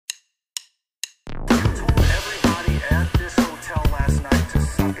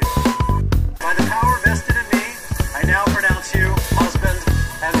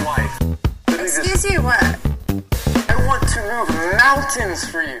and wife. Excuse you, what? I want to move mountains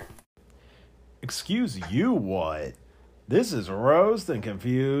for you. Excuse you, what? This is Rosed and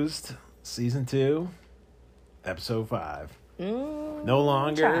Confused, Season 2, Episode 5. No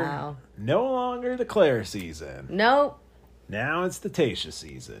longer the Claire season. Nope. Now it's the Tayshia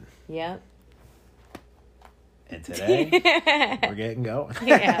season. Yep. And today, we're getting going.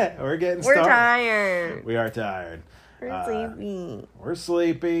 Yeah. We're getting We're started. tired. We are tired. We're sleepy. We're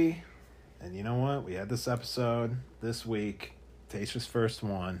sleepy. And you know what? We had this episode this week. Tayshia's first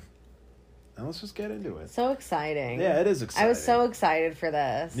one. And let's just get into it. So exciting. Yeah, it is exciting. I was so excited for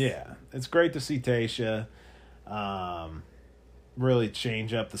this. Yeah. It's great to see Tayshia really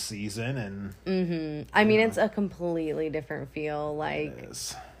change up the season. And I mean, it's a completely different feel. Like, it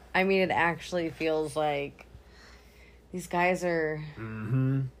is. I mean, it actually feels like these guys are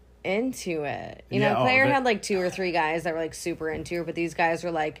into it. You know, Claire had like 2 or 3 guys that were like super into her, but these guys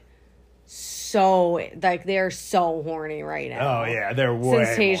are like they're so horny right now. Oh yeah, they're way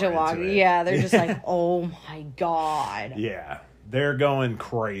since Tayshia more walked. into it. Yeah, they're just like, oh my god. Yeah, they're going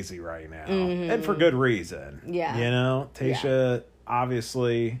crazy right now, and for good reason. Yeah, you know, Tayshia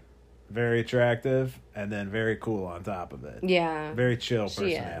obviously very attractive, and then very cool on top of it. Yeah, very chill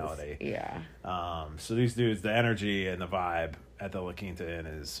she personality. is. Yeah. So these dudes, the energy and the vibe at the La Quinta Inn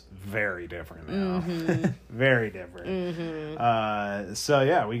is very different now. Very different. So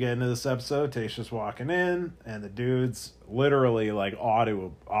yeah, we get into this episode. Tayshia's walking in, and the dudes literally like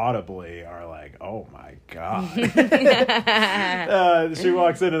audibly are like, "Oh my god!" She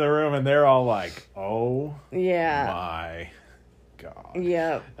walks into the room, and they're all like, "Oh my god!"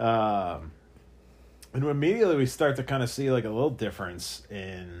 Yep. And immediately we start to kind of see like a little difference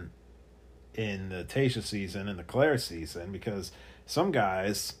in the Tayshia season and the Claire season, because some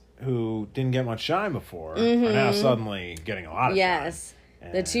guys who didn't get much shine before are now suddenly getting a lot of shine.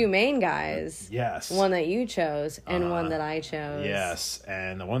 And the 2 main guys. Yes. One that you chose and one that I chose. Yes.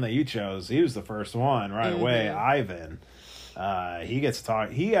 And the one that you chose, he was the first one right away, Ivan. He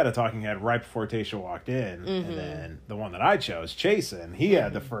had a talking head right before Tayshia walked in, and then the one that I chose, Chasen, he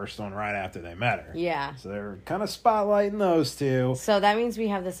had the first one right after they met her. Yeah. So they're kind of spotlighting those 2. So that means we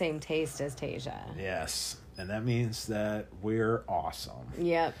have the same taste as Tayshia. Yes. And that means that we're awesome.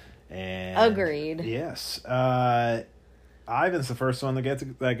 Yep. And agreed. Yes. Ivan's the first one that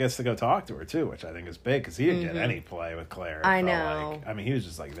gets to go talk to her too, which I think is big, because he didn't get any play with Claire. I know. Like. I mean, he was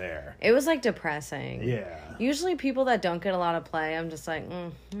just like there. It was like depressing. Yeah. Usually people that don't get a lot of play, I'm just like,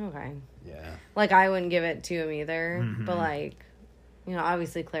 okay. Yeah. Like, I wouldn't give it to him either. But like, you know,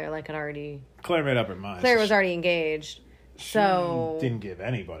 obviously Claire Claire made up her mind. Claire was already engaged. So didn't give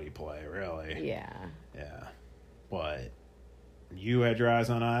anybody play, really. Yeah. Yeah. But you had your eyes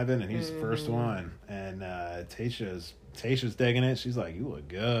on Ivan, and he's the first one. And Tayshia's digging it. She's like, "You look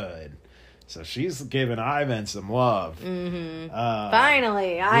good." So she's giving Ivan some love.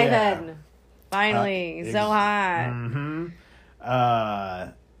 Finally, Ivan. Finally, so hot.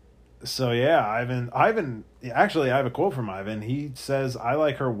 So yeah, Ivan. Actually, I have a quote from Ivan. He says, "I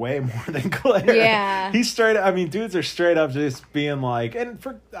like her way more than Claire." Yeah. He's straight. I mean, dudes are straight up just being like, and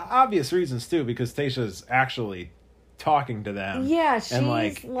for obvious reasons too, because Tayshia's actually talking to them. Yeah, she's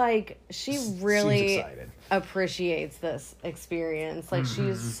and she really excited. appreciates this experience. Like,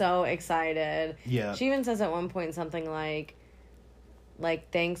 she's so excited. Yeah. She even says at one point something like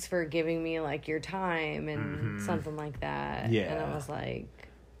thanks for giving me like your time and something like that. Yeah. And I was like,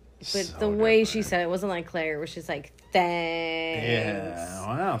 but So the way different. she said it wasn't like Claire, where she's like, thanks. Yeah.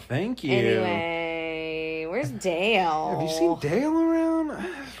 Wow. Thank you. Anyway, where's Dale? Have you seen Dale around?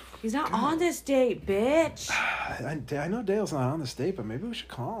 He's not on this date, bitch. I know Dale's not on this date, but maybe we should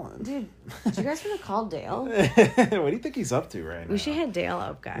call him. Dude, do you guys want to call Dale? What do you think he's up to right now? We should hit Dale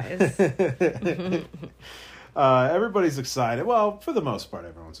up, guys. Everybody's excited. Well, for the most part,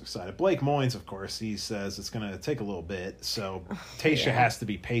 everyone's excited. Blake Moynes, of course, he says it's going to take a little bit, so Tayshia has to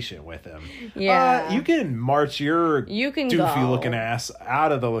be patient with him. Yeah. You can march your doofy-looking ass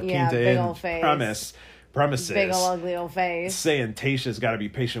out of the La Quinta Inn premises. Big ol' ugly old face. Saying Tayshia's got to be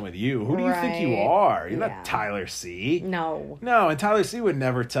patient with you. Who do you think you are? You're not Tyler C. No, and Tyler C would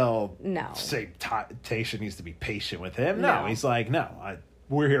never say Tayshia needs to be patient with him. No, he's like,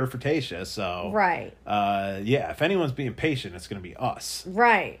 we're here for Tayshia, so... Right. If anyone's being patient, it's going to be us.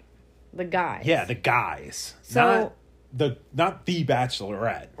 Right. The guys. Yeah, the guys. So... Not the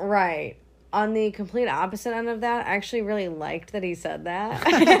Bachelorette. Right. On the complete opposite end of that, I actually really liked that he said that.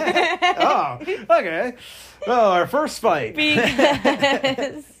 Oh, okay. Well, our first fight.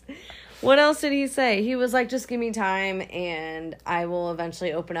 Because What else did he say? He was like, just give me time and I will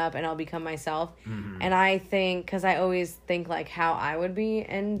eventually open up and I'll become myself. Mm-hmm. And I think, because I always think like how I would be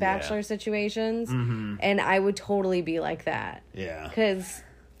in bachelor situations. Mm-hmm. And I would totally be like that. Yeah. Because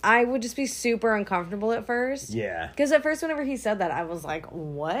I would just be super uncomfortable at first. Yeah. Because at first, whenever he said that, I was like,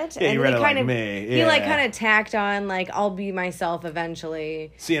 what? Yeah, and you read it kind like of, me. Yeah. He like kind of tacked on like, I'll be myself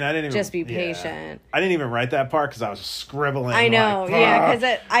eventually. See, and I didn't even... Just be patient. I didn't even write that part because I was scribbling. I know, like, yeah,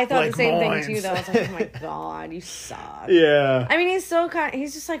 because I thought like the same Moines. thing too, though. I was like, oh my God, you suck. Yeah. I mean, he's still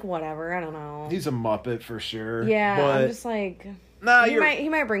he's just like, whatever, I don't know. He's a Muppet for sure. Yeah, but I'm just like... Nah, he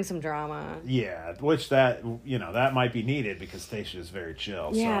might bring some drama. Yeah, which that might be needed because Tayshia is very chill.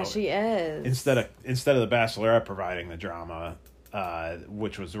 Yeah, so she is. Instead of the Bachelorette providing the drama,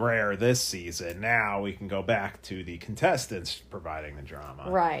 which was rare this season, now we can go back to the contestants providing the drama.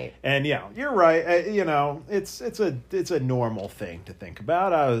 Right. And yeah, you're right. It's a normal thing to think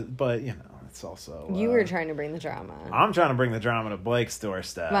about. But it's also you were trying to bring the drama. I'm trying to bring the drama to Blake's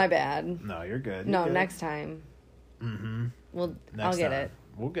doorstep. My bad. No, you're good. No, You're good. Next time. Mm-hmm. I'll get it.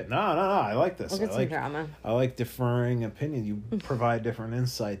 We'll get no. I like this. We'll get some drama. I like deferring opinion. You provide different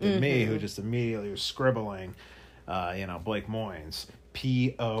insight than me, who just immediately was scribbling. Blake Moines,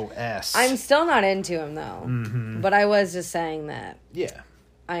 POS. I'm still not into him though, but I was just saying that. Yeah,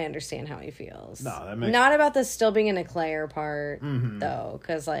 I understand how he feels. No, that makes not about the still being in a Claire part though,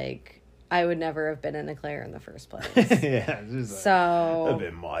 because like. I would never have been in a Claire in the first place. Yeah, just a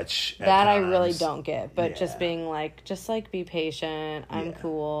bit much. That I really don't get, but just being like, be patient. I'm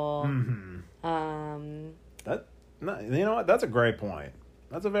cool. Mm-hmm. You know what? That's a great point.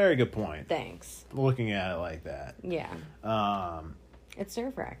 That's a very good point. Thanks. Looking at it like that. Yeah. It's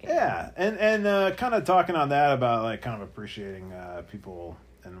nerve-wracking. Yeah, and kind of talking on that about like kind of appreciating people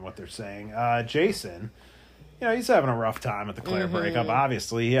and what they're saying. Jason. He's having a rough time at the Claire breakup.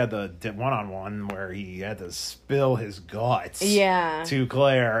 Obviously, he had the one-on-one where he had to spill his guts to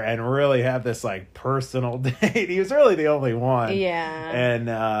Claire and really have this, like, personal date. He was really the only one. Yeah.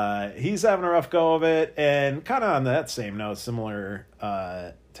 And he's having a rough go of it. And kind of on that same note, similar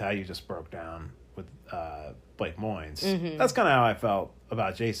to how you just broke down with Blake Moines. That's kind of how I felt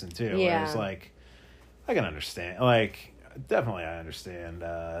about Jason, too. Yeah. Where it's like, I can understand. Like, definitely I understand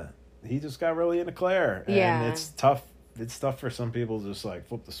he just got really into Claire, and it's tough. It's tough for some people to just like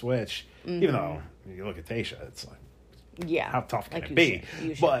flip the switch. Even though you look at Tayshia, it's like, how tough can it be?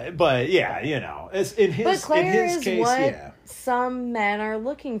 But yeah, it's in his. But Claire in his is case, what some men are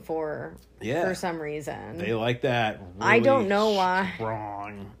looking for. Yeah, for some reason they like that. Really I don't know why.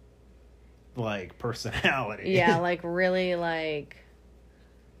 Strong, like personality. Yeah, like really like.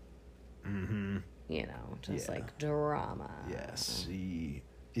 Just like drama. Yes, she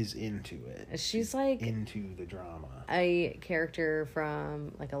is into it. She's like into the drama. A character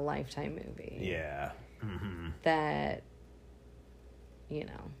from like a Lifetime movie. Yeah. That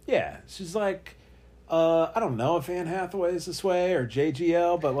Yeah, she's like I don't know if Anne Hathaway is this way or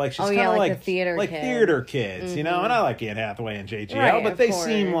JGL, but like she's kind of like the theater like kid. Theater kids, and I like Anne Hathaway and JGL, right, but they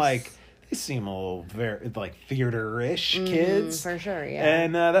seem a little very like theater-ish kids for sure, yeah.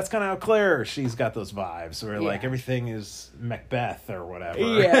 And that's kind of how Claire, she's got those vibes where like everything is Macbeth or whatever.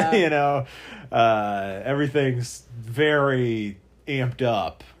 Yeah, everything's very amped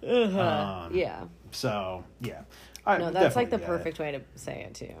up. Yeah. So yeah. That's like the perfect way to say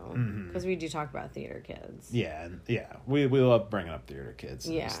it too, because we do talk about theater kids. Yeah, we love bringing up theater kids.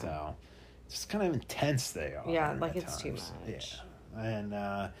 Yeah, just how just kind of intense they are. Yeah, like it's times. too much. Yeah,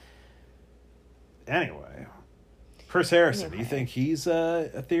 and anyway, Chris Harrison. Do you think he's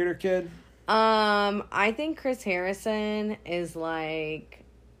a theater kid? I think Chris Harrison is like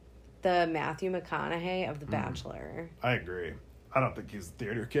the Matthew McConaughey of The Bachelor. I agree. I don't think he's a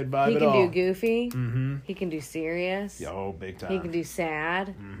theater kid vibe at all. He can do goofy. Mm-hmm. He can do serious. Yo, big time. He can do sad.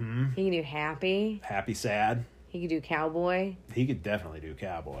 Mm-hmm. He can do happy. Happy, sad. He can do cowboy. He could definitely do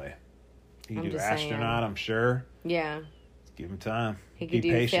cowboy. He can do astronaut, I'm sure. Yeah. Just give him time. He could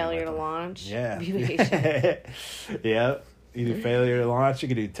do failure to launch. Yeah. Be patient. Yeah. You do failure to launch. You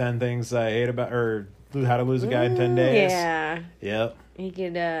could do 10 things I hate about, or how to lose a guy in 10 days. Yeah. Yep. He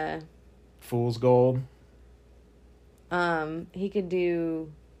could, Fool's Gold. He could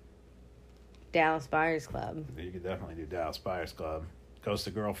do Dallas Buyers Club. You could definitely do Dallas Buyers Club. Ghost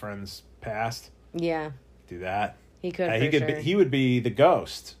of Girlfriend's Past. Yeah. Do that. He could. He would be the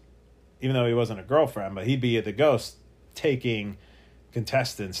ghost, even though he wasn't a girlfriend. But he'd be the ghost taking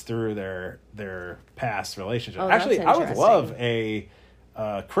contestants through their past relationship. Oh, actually, I would love a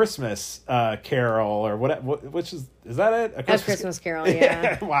Christmas Carol or which is that it? A Christmas Carol,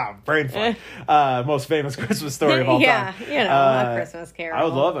 yeah. Wow, brain fart. Most famous Christmas story of all yeah, time. A Christmas Carol. I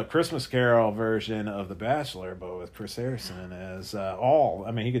would love a Christmas Carol version of The Bachelor, but with Chris Harrison as all.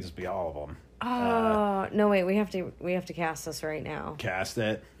 I mean, he could just be all of them. Oh no! Wait, we have to cast this right now. Cast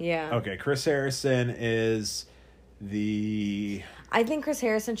it. Yeah. Okay, Chris Harrison is the. I think Chris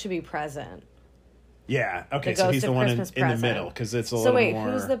Harrison should be present. Yeah. Okay, The so ghost he's of the one in Christmas the Present. middle because it's a little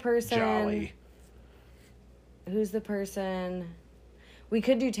more. who's the person? Jolly. Who's the person? We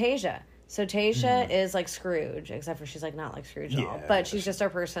could do Tasia. So Tasia is like Scrooge, except for she's like not like Scrooge at all. Yeah, But she's just our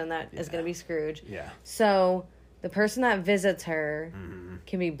person that is going to be Scrooge. Yeah. So the person that visits her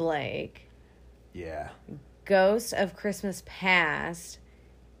can be Blake. Yeah. Ghost of Christmas Past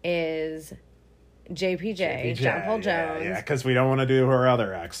is JPJ, John Paul Jones. Yeah, because we don't want to do her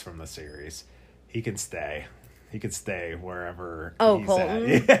other ex from the series. He can stay. He could stay wherever. Oh, he's Colton.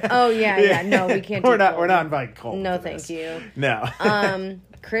 At. Yeah. Oh yeah. No, we can't. We're do not. Colton. We're not inviting Colton. No, to thank this. you. No.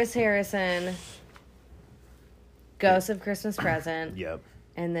 Chris Harrison, Ghost of Christmas Present, Yep.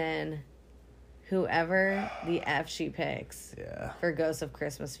 and then whoever the F she picks Yeah. for Ghost of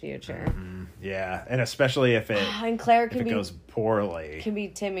Christmas Future. Yeah, and especially if it And Claire if can it be goes poorly. can be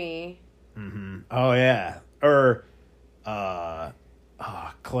Timmy. Oh yeah. Or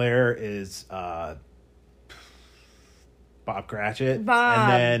Claire is Bob Cratchit. Bob.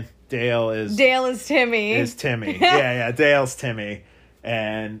 And then Dale is Timmy. is Timmy. yeah, Dale's Timmy.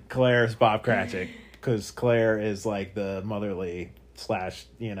 And Claire's Bob Cratchit. Because Claire is like the motherly /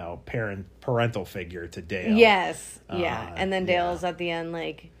 parental figure to Dale. Yes. Yeah. And then yeah. Dale's at the end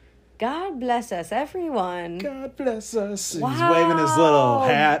like, God bless us, everyone. God bless us. Wow. He's waving his little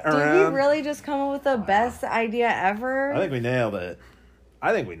hat around. Did we really just come up with the best idea ever? I think we nailed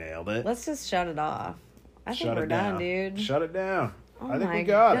it. Let's just shut it off. I think Shut we're it down. done, dude. Shut it down. Oh I think my we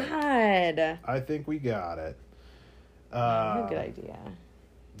got it. God. I think we got it. What a good idea.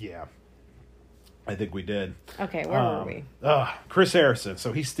 Yeah. I think we did. Okay, where were we? Chris Harrison.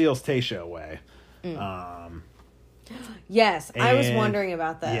 So he steals Tasha away. Yes, I was and- wondering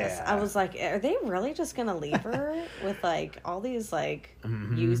about this. yeah. I was like, are they really just gonna leave her with like all these like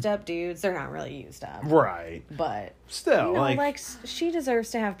used up dudes? They're not really used up, Right. but Still, like she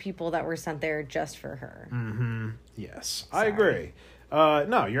deserves to have people that were sent there just for her. yes. I agree.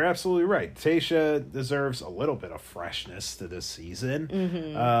 No, you're absolutely right. Tasha deserves a little bit of freshness to this season.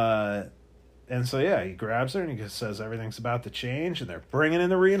 And so, yeah, he grabs her and he just says everything's about to change and they're bringing in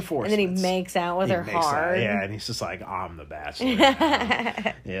the reinforcements. And then he makes out with her hard. Yeah, and he's just like, I'm the bachelor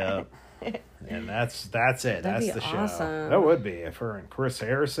now. Yeah. And that's it. That'd That's be the show. awesome. That would be if her and Chris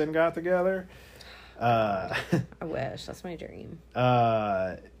Harrison got together. I wish. That's my dream.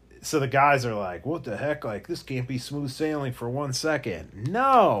 So the guys are like, what the heck? Like, this can't be smooth sailing for 1 second.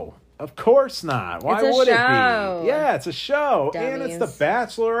 No, of course not. Why It's a would show. it be? Yeah, it's a show. And it's Dummies. The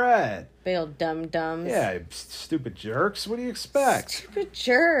Bachelorette. Big old dum-dums. Yeah, stupid jerks. What do you expect? Stupid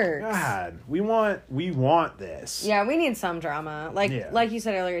jerks. God, we want this. Yeah, we need some drama. Like Yeah. like you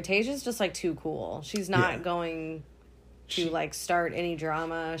said earlier, Tasia's just like too cool. She's not Yeah. going to like start any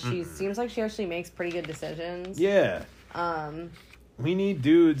drama. She seems like she actually makes pretty good decisions. Yeah. We need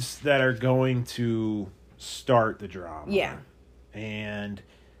dudes that are going to start the drama. Yeah. And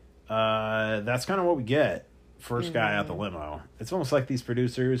that's kind of what we get. First guy out the limo. It's almost like these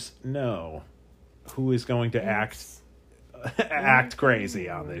producers know who is going to act crazy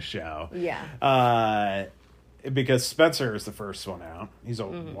on this show. Yeah. Because Spencer is the first one out. He's a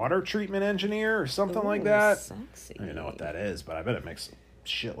water treatment engineer or something like that. Sexy. I don't even know what that is, but I bet it makes a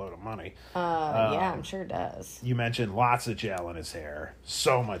shitload of money. Yeah, I'm sure it does. You mentioned lots of gel in his hair.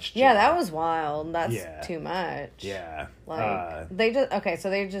 So much gel. Yeah, that was wild. That's Yeah. too much. Yeah. Like they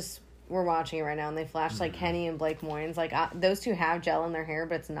just we're watching it right now and they flash like Kenny and Blake Moynes. Like those two have gel in their hair,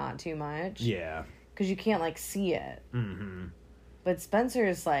 but it's not too much. Yeah. Because you can't like see it. But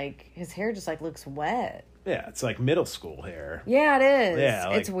Spencer's like his hair just like looks wet. Yeah, it's like middle school hair. Yeah, it is. Yeah,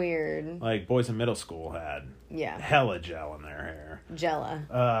 like- it's weird. Like boys in middle school had Yeah. hella gel in their hair.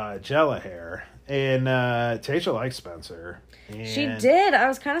 Jella. Jella hair. And Tasha likes Spencer. And She did. I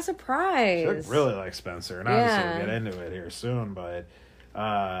was kind of She surprised. really likes Spencer. And obviously Yeah. we'll get into it here soon, but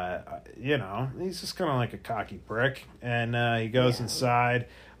he's just kind of like a cocky prick. And he goes inside.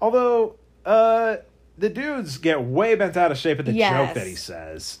 Although the dudes get way bent out of shape at the Yes. joke that he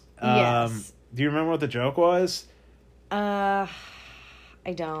says. Yes. Do you remember what the joke was? I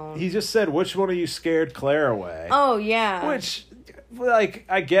don't. He just said, "Which one of you scared Claire away?" Oh yeah. Which, like,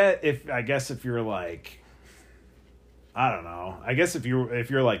 I guess if you're like, I don't know. I guess if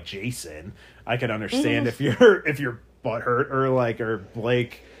you're like Jason, I can understand if you're butthurt, or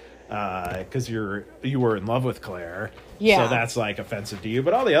Blake, because you were in love with Claire. Yeah. So that's like offensive to you.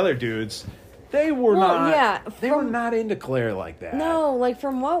 But all the other dudes, they were they were not into Claire like that. No, like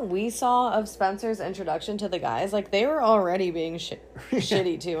from what we saw of Spencer's introduction to the guys, like they were already being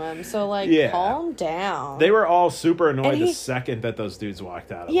shitty to him. So like, calm down. They were all super annoyed the second that those dudes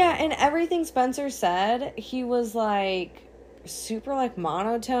walked out. And everything Spencer said, he was like super like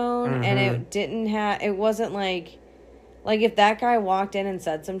monotone, and it wasn't like if that guy walked in and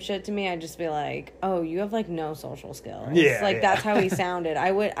said some shit to me, I'd just be like, oh, you have like no social skills. That's how he sounded.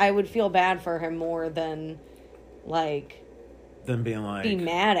 I would feel bad for him more than like than being like be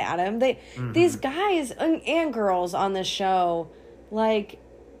mad at him. These guys and girls on this show, like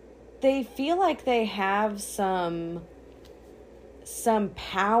they feel like they have some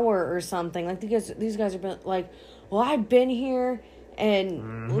power or something. Like these guys are like, well, I've been here.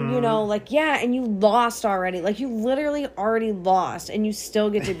 And, you know, like, yeah, and you lost already. Like, you literally already lost, and you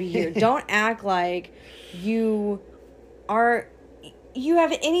still get to be here. Don't act like you have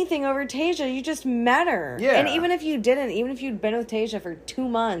anything over Tayshia. You just met her. Yeah. And even if you didn't, even if you'd been with Tayshia for 2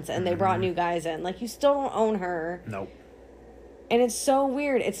 months and they brought new guys in, like, you still don't own her. Nope. And it's so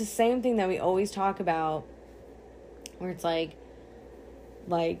weird. It's the same thing that we always talk about, where it's like,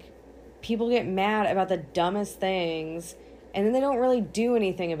 people get mad about the dumbest things, and then they don't really do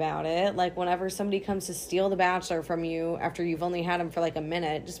anything about it. Like, whenever somebody comes to steal The Bachelor from you after you've only had him for, like, a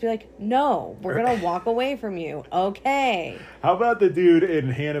minute, just be like, no, we're going to walk away from you. Okay. How about the dude in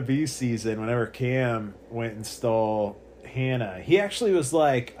Hannah B's season, whenever Cam went and stole Hannah? He actually was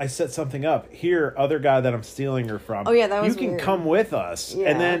like, I set something up. Here, other guy that I'm stealing her from. Oh, yeah, that was You can weird. come with us. Yeah.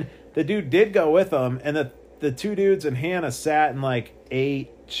 And then the dude did go with them, and the two dudes and Hannah sat and, like,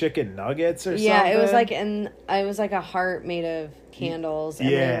 ate chicken nuggets or something. Yeah, it was like a heart made of candles, and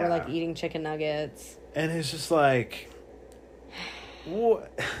they were like eating chicken nuggets. And it's just like, what?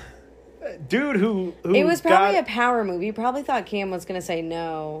 Dude who it was probably a power move. You probably thought Cam was gonna say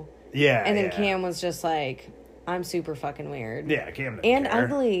no. Yeah. And then Cam was just like, I'm super fucking weird. Yeah, Cam doesn't and care.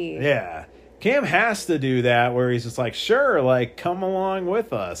 ugly. Yeah. Cam has to do that where he's just like, sure, like, come along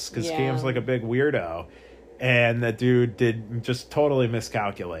with us, because Cam's like a big weirdo. And the dude did just totally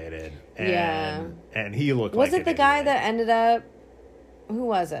miscalculated. And he looked like Was it the guy that ended up... Who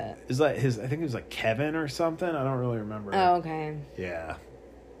was it? Is that I think it was like Kevin or something. I don't really remember. Oh, okay. Yeah.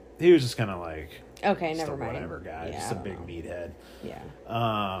 He was just kind of like... Okay, never mind. Whatever guy. Yeah, just a big meathead.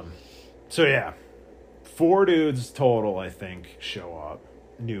 Yeah. So, yeah. 4 dudes total, I think, show up.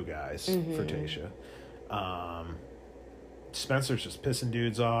 New guys for Tayshia. Spencer's just pissing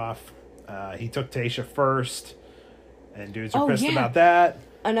dudes off. He took Tayshia first, and dudes are pissed about that.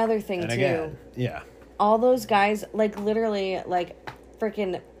 Another thing, and too. Again, yeah. All those guys, like, literally, like,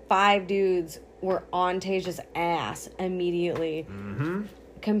 freaking 5 dudes were on Tayshia's ass immediately.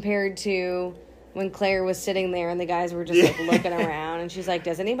 Compared to when Claire was sitting there and the guys were just, like, looking around. And she's like,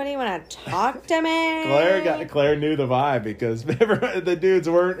 does anybody want to talk to me? Claire knew the vibe because the dudes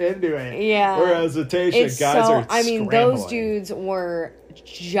weren't into it. Yeah. Whereas with Tayshia, guys are scrambling. those dudes were...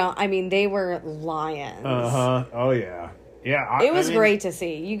 they were lions. Oh, yeah. Yeah. It was great to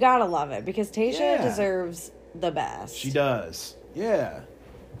see. You gotta love it because Tayshia deserves the best. She does. Yeah.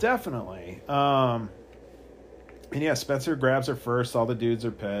 Definitely. And yeah, Spencer grabs her first. All the dudes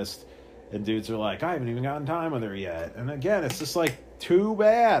are pissed. And dudes are like, I haven't even gotten time with her yet. And again, it's just like, too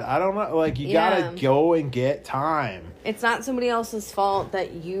bad. I don't know. Like, you gotta go and get time. It's not somebody else's fault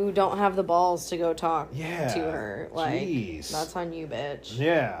that you don't have the balls to go talk to her. Like, that's on you, bitch.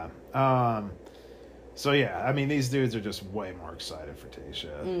 Yeah. So, yeah, I mean, these dudes are just way more excited for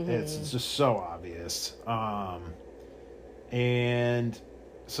Tayshia. It's just so obvious. And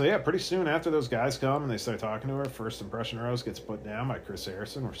so, yeah, pretty soon after those guys come and they start talking to her, first impression rose gets put down by Chris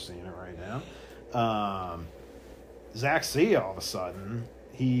Harrison. We're seeing it right now. Zach C, all of a sudden,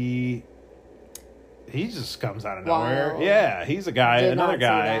 he just comes out of nowhere. Wild. Yeah, he's a guy, another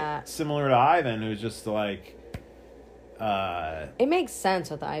guy that. similar to Ivan, who's just like... it makes sense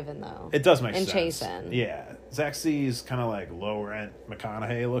with Ivan, though. It does make and sense. And Chasen. Yeah. Zach C is kind of like low-rent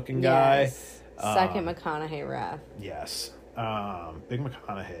McConaughey-looking guy. Yes. Second McConaughey ref. Yes. Big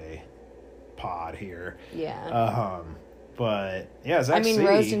McConaughey pod here. Yeah. But, yeah, Zach C...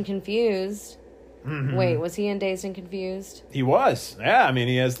 Roast and Confused... Wait, was he in Dazed and Confused? He was. Yeah, I mean,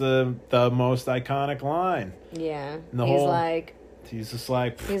 he has the most iconic line. Yeah. He's just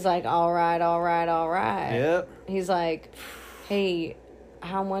like... He's like, all right. Yep. He's like, hey,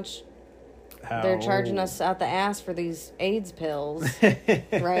 how much they're charging us out the ass for these AIDS pills,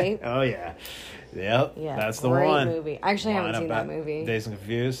 right? Oh, yeah. Yep. Yeah. That's the one. Great movie. I actually haven't seen that movie. Dazed and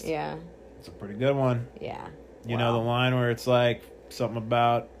Confused? Yeah. It's a pretty good one. Yeah. You know the line where it's like something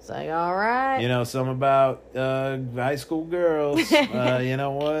about, It's like, all right. you know, something about high school girls. You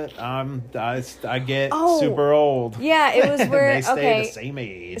know what? I get super old. Yeah, it was where they stay the same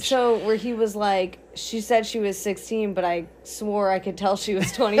age. So where he was like, she said she was 16, but I swore I could tell she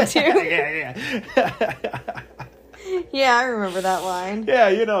was 22. Yeah. Yeah, I remember that line. Yeah,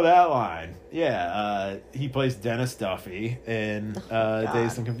 you know that line. Yeah, he plays Dennis Duffy in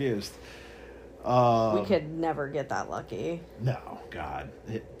Dazed and Confused. We could never get that lucky. No, God.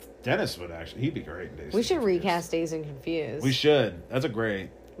 Dennis would actually, he'd be great in Dazed. We should recast Dazed and Confused. We should. That's a great.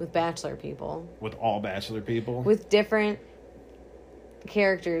 With Bachelor people. With all Bachelor people? With different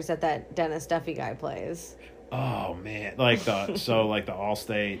characters that Dennis Duffy guy plays. Oh, man. Like the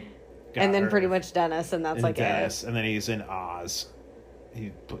Allstate guy. And then pretty much Dennis, and that's like Dennis, and then he's in Oz.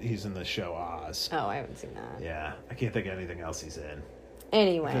 He's in the show Oz. Oh, I haven't seen that. Yeah. I can't think of anything else he's in.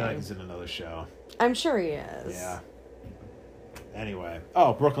 Anyway. I feel like he's in another show. I'm sure he is. Yeah. Anyway.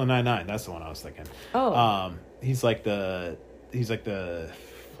 Oh, Brooklyn Nine-Nine. That's the one I was thinking. Oh. He's like a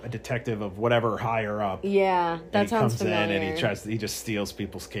detective of whatever higher up. Yeah, that sounds familiar. He comes in and he just steals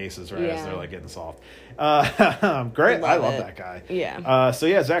people's cases right as they're like getting solved. Great. I love that guy. Yeah. So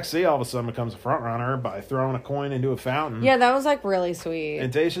yeah, Zach C all of a sudden becomes a front runner by throwing a coin into a fountain. Yeah, that was like really sweet.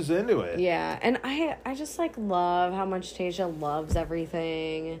 And Tayshia's into it. Yeah, and I just like love how much Tayshia loves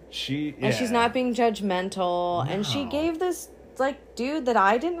everything. And she's not being judgmental. No. And she gave this like dude that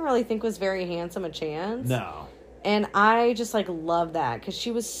I didn't really think was very handsome a chance. No. And I just, like, love that because she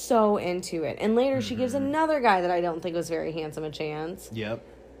was so into it. And later she gives another guy that I don't think was very handsome a chance. Yep.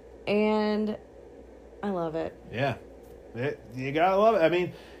 And I love it. Yeah. You gotta love it. I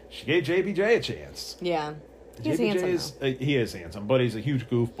mean, she gave JPJ a chance. Yeah. He's handsome, he is handsome, but he's a huge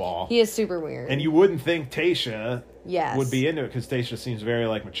goofball. He is super weird. And you wouldn't think Tayshia yes. would be into it because Tayshia seems very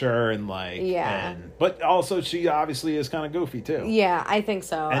like mature and like yeah. But also she obviously is kind of goofy too. Yeah, I think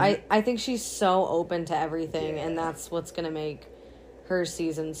so. I think she's so open to everything, and that's what's gonna make her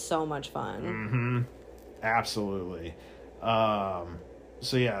season so much fun. Mm-hmm. Absolutely.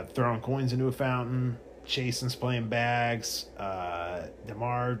 So yeah, throwing coins into a fountain. Jason's playing bags.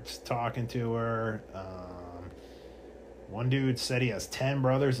 DeMar's talking to her. One dude said he has 10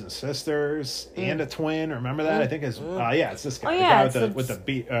 brothers and sisters and a twin. Remember that? I think it's it's this guy. Oh, yeah, the guy with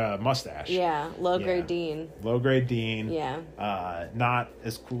the mustache. Yeah, low grade Dean. Low grade Dean. Yeah. Not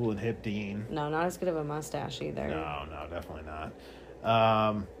as cool and hip Dean. No, not as good of a mustache either. No, definitely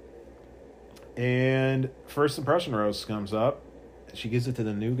not. And first impression rose comes up. She gives it to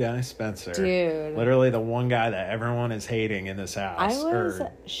the new guy, Spencer. Dude. Literally the one guy that everyone is hating in this house. I was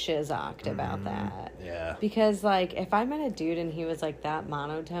shizocked about that. Yeah. Because, like, if I met a dude and he was, like, that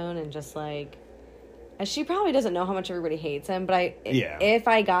monotone and just, like... And she probably doesn't know how much everybody hates him, but if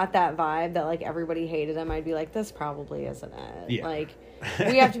I got that vibe that, like, everybody hated him, I'd be like, this probably isn't it. Yeah. Like,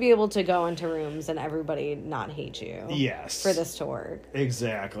 we have to be able to go into rooms and everybody not hate you. Yes. For this to work.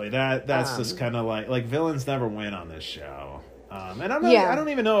 Exactly. That's just kind of like villains never win on this show. And I don't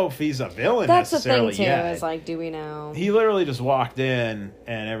even know if he's a villain necessarily. That's the thing, too, yet. is like, do we know? He literally just walked in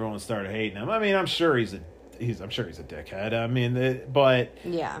and everyone started hating him. I mean, I'm sure he's a dickhead. I mean, but...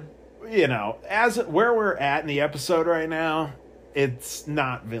 Yeah. You know, as where we're at in the episode right now, it's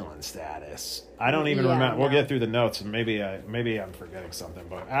not villain status. I don't even remember. We'll get through the notes, and maybe I'm forgetting something.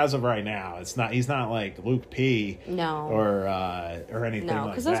 But as of right now, it's not. He's not like Luke P. No. Or anything like that. No,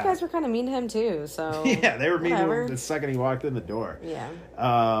 because those guys were kind of mean to him too. So yeah, they were mean to him the second he walked in the door. Yeah.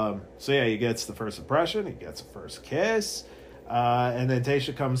 So yeah, he gets the first impression. He gets a first kiss. And then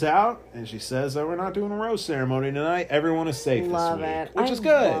Tayshia comes out and she says that we're not doing a rose ceremony tonight. Everyone is safe this week. Which is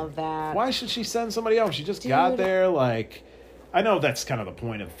good. Love that. Why should she send somebody else? She just got there, like... I know that's kind of the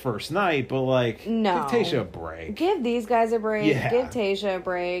point of the first night, but, like, no. give Tayshia a break. Give these guys a break. Yeah. Give Tayshia a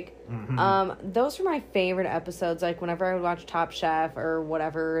break. Mm-hmm. Those were my favorite episodes. Like, whenever I would watch Top Chef or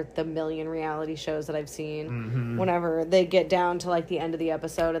whatever the million reality shows that I've seen, whenever they get down to, like, the end of the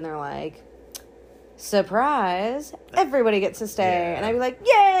episode and they're like... Surprise! Everybody gets to stay, and I'd be like,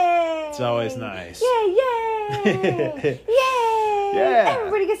 "Yay!" It's always nice. Yay! Yay! Yay! Yeah.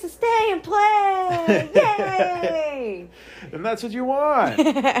 Everybody gets to stay and play. Yay! And that's what you want.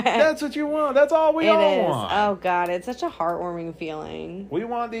 That's what you want. That's all we all want. Oh God, it's such a heartwarming feeling. We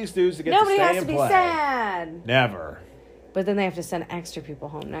want these dudes to get Nobody to stay has and to play. be sad. Never. But then they have to send extra people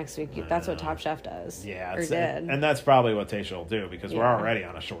home next week. That's what Top Chef does. Yeah. Or did. And that's probably what Tayshia will do because we're already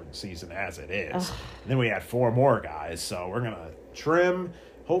on a shortened season as it is. And then we had 4 more guys. So we're going to trim,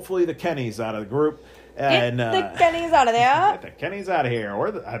 hopefully, the Kennys out of the group. And Get the Kennys out of there. get the Kennys out of here, or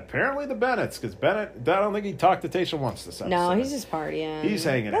apparently the Bennetts, because Bennett, I don't think he talked to Tasha once this episode. No, he's just partying. He's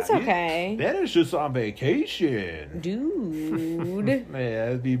hanging That's out. okay. Bennett's just on vacation. Dude. Yeah,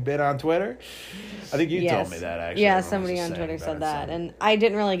 have you been on Twitter? I think you Yes. told me that, actually. Yeah, when I was somebody just on saying Twitter about said it, that. so- And I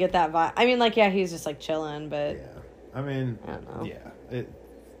didn't really get that vibe. I mean, like, yeah, he's just like chilling, but yeah. I mean, I don't know. yeah.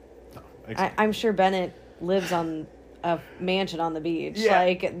 I'm sure Bennett lives on a mansion on the beach. Yeah.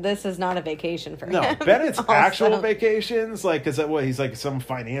 Like, this is not a vacation for No, him. Bennett's Also. actual vacations, like, is that what he's like some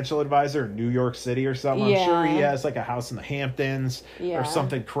financial advisor in New York City or something? I'm sure he Yeah. has like a house in the Hamptons Yeah. or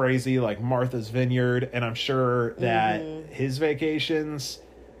something crazy like Martha's Vineyard, and I'm sure that Mm-hmm. his vacations,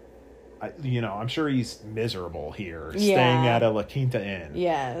 I'm sure he's miserable here, Yeah. staying at a La Quinta Inn.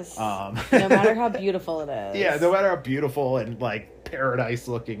 Yes. No No matter how beautiful it is. Yeah, no matter how beautiful and like paradise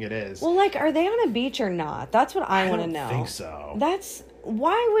looking it is. Well, like, are they on a beach or not? That's what I want to don't know. think so. That's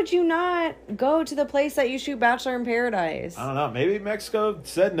why would you not go to the place that you shoot Bachelor in Paradise? I don't know. Maybe Mexico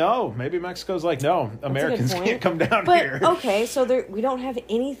said no. Maybe Mexico's like, no, Americans point. can't come down But here. okay, so we don't have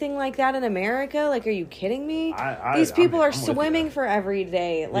anything like that in America. Like, are you kidding me? These people I'm are with swimming ya. for every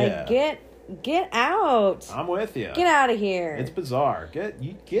day. Like, Yeah. get out. I'm with you. Get out of here. It's bizarre.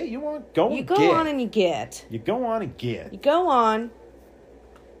 You want go You and go get. on and you get. You go on and get. You go on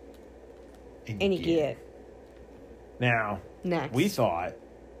And and you get. Now, Next. we thought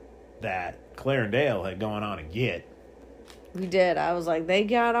that Claire and Dale had gone on and get. We did. I was like, they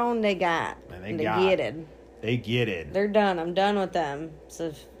got on, they got. And And they they got. get it. They get it. They're done. I'm done with them.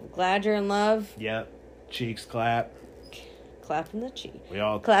 So glad you're in love. Yep. Cheeks clap. Clap in the cheek. We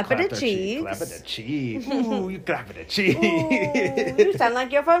all Clap at clapped the our cheek. cheeks. Clap at the cheek. Ooh, you clap at the cheek. Ooh, you sound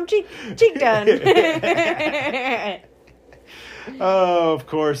like you're from cheek done. Oh, of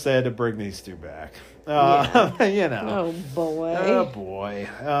course they had to bring these two back. Oh boy. Oh boy.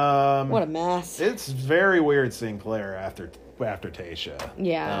 What a mess. It's very weird seeing Claire after Tasha.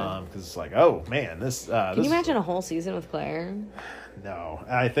 Yeah. Because it's like, oh man, this. Can you imagine a whole season with Claire? No,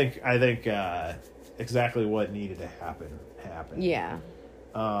 I think exactly what needed to happen happened. Yeah.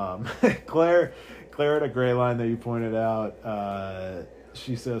 Claire had a great line that you pointed out.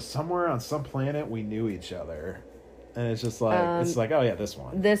 She says, "Somewhere on some planet we knew each other," and it's just like oh yeah, this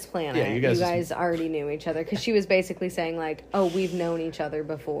one. This planet. Yeah, you guys already knew each other. Because she was basically saying, like, oh, we've known each other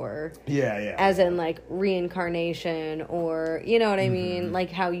before. Yeah. As in, like, reincarnation, or, you know what I mean? Mm-hmm.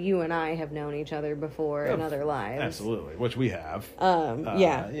 Like how you and I have known each other before in other lives. Absolutely, which we have.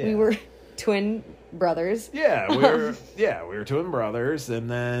 Yeah. yeah. We were twin brothers. Yeah, we were twin brothers, and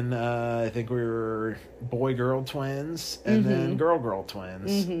then I think we were boy-girl twins, and then girl-girl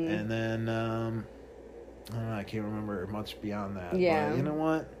twins, and then I don't know, I can't remember much beyond that. Yeah. But you know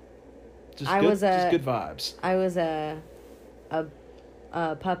what? Just was just good vibes. I was a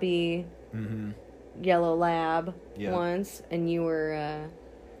puppy, yellow lab Yeah. once, and you were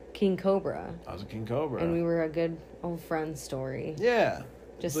King Cobra, I was a King Cobra. and we were a good old friend story. Yeah.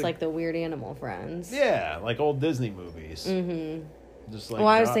 Just It's like the weird animal friends. Yeah, like old Disney movies. Mm-hmm. Just like Well,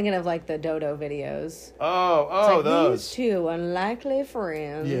 I was thinking of like the Dodo videos. Oh, It's like those. these two unlikely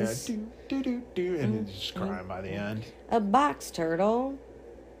friends. Yeah, do, and then just crying by the end. A box turtle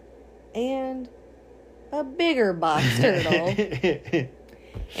and a bigger box turtle.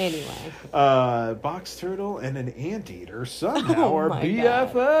 Anyway, Box turtle and an anteater somehow Oh are my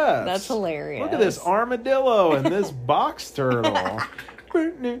BFFs. God. That's hilarious. Look at this armadillo and this box turtle.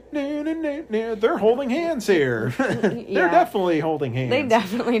 They're holding hands here. They're Yeah. definitely holding hands. they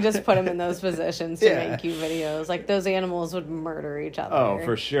definitely just put them in those positions to Yeah. make you videos. Like those animals would murder each other. Oh,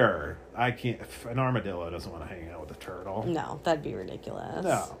 for sure. I can't. An armadillo doesn't want to hang out with a turtle. No, that'd be ridiculous.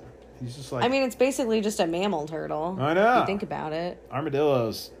 No. He's just like. I mean, it's basically just a mammal turtle. I know. If you think about it.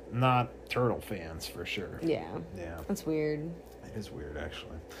 Armadillos, not turtle fans for sure. Yeah. Yeah. That's weird. It is weird,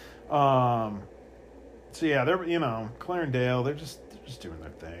 actually. So yeah, they're Claire and Dale. They're just doing their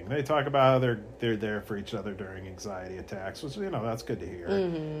thing. They talk about how they're there for each other during anxiety attacks, which that's good to hear.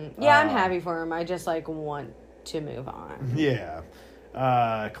 Mm-hmm. Yeah, I'm happy for him. I just want to move on. Yeah.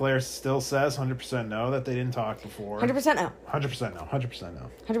 Claire still says 100% no that they didn't talk before. 100% no. 100% no. 100% no.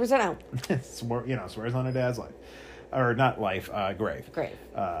 100% no. Swears on her dad's life, or not life, grave. Great.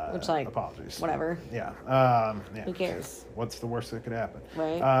 Which apologies. whatever. Yeah. Yeah. Who cares? What's the worst that could happen?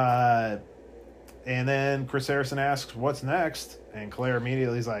 Right. And then Chris Harrison asks, "What's next?" And Claire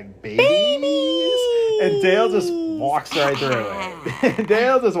immediately is like, "Babies!" And Dale just walks right through it.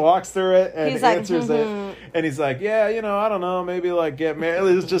 Dale just walks through it and He's like, answers it. And he's like, "Yeah, I don't know, maybe like get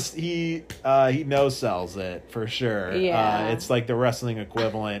married." It's just he no sells it for sure. Yeah. It's like the wrestling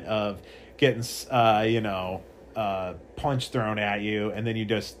equivalent of getting punch thrown at you, and then you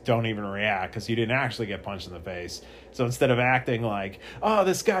just don't even react because you didn't actually get punched in the face. So instead of acting like, oh,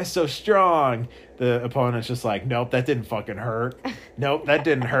 this guy's so strong, the opponent's just like, nope, that didn't fucking hurt. Nope, that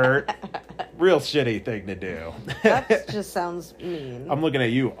didn't hurt. Real shitty thing to do. That just sounds mean. I'm looking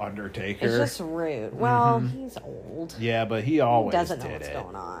at you, Undertaker. It's just rude. Well, he's old. Yeah, but he always doesn't know did what's it.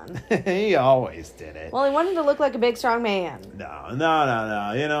 going on. He always did it. Well, he wanted to look like a big, strong man. No.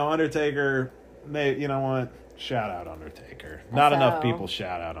 You know, Undertaker, you know what? Shout out Undertaker. Not enough people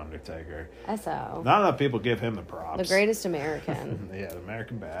shout out Undertaker. S.O. Not enough people give him the props. The greatest American. Yeah, the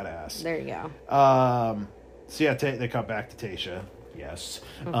American badass. There you go. So yeah, they cut back to Tasha. Yes.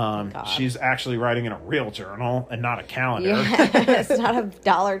 God. She's actually writing in a real journal and not a calendar. Yeah, it's not a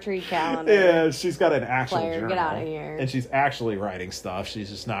Dollar Tree calendar. Yeah, she's got an actual Claire, journal. get out of here. And she's actually writing stuff.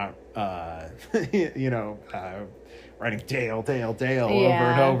 She's just not, writing Dale over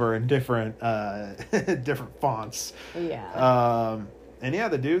and over in different different fonts. Yeah. And yeah,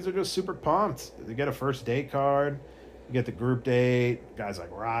 the dudes are just super pumped. They get a first date card. You get the group date. Guys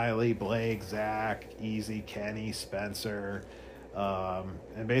like Riley, Blake, Zach, Easy, Kenny, Spencer.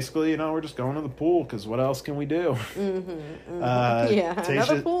 And basically, we're just going to the pool because what else can we do?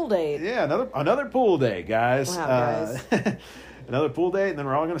 Another pool date. Yeah, another pool date, guys. Wow, guys. Another pool date, and then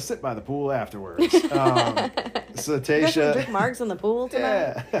we're all going to sit by the pool afterwards. So You guys want to Tasha, drink marks in the pool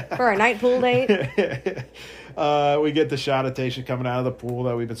tonight? yeah. For a night pool date? We get the shot of Tasha coming out of the pool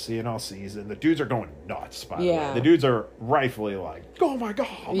that we've been seeing all season. The dudes are going nuts, by the way. The dudes are rightfully like, oh my God,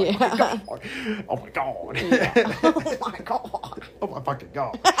 oh my God, oh my God. Yeah. Oh my God. Oh my fucking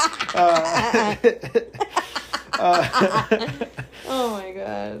God. Oh my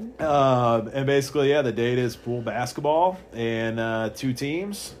God. And basically, yeah, the date is pool basketball and 2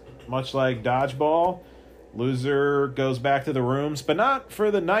 teams, much like dodgeball. Loser goes back to the rooms, but not for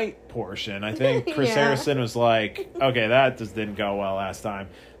the night portion. I think Chris Harrison was like, okay, that just didn't go well last time.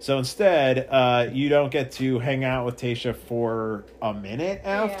 So instead, you don't get to hang out with Tasha for a minute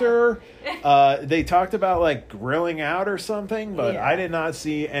after. Yeah. They talked about like grilling out or something, but I did not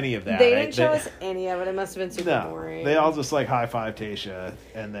see any of that. They didn't show us any of it. It must have been super boring. They all just like high five Tasha,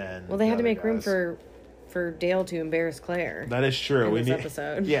 and then they had to make room for Dale to embarrass Claire. That is true. In this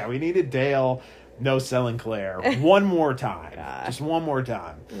episode. Yeah, we needed Dale. No selling Claire. One more time. God. Just one more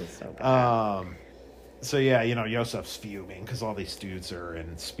time. So bad. So yeah, Yosef's fuming because all these dudes are in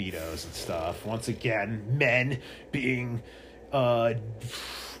Speedos and stuff. Once again, men being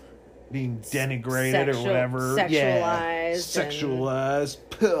denigrated or whatever. Sexualized. Sexualized.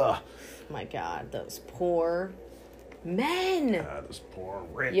 Puh. My God, those poor men. Those poor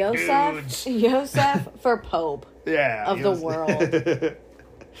rich dudes. Yosef for Pope. Yeah. Of the world.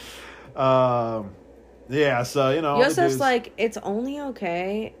 Yeah, so Yosef's like, it's only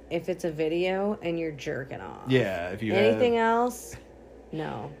okay if it's a video and you're jerking off. Yeah, if you anything else,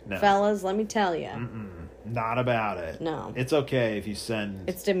 no, fellas, let me tell you, not about it. No, it's okay if you send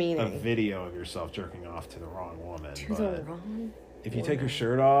it's demeaning a video of yourself jerking off to the wrong woman. If you woman. take your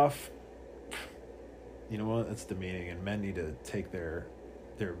shirt off, you know what? That's demeaning, and men need to take their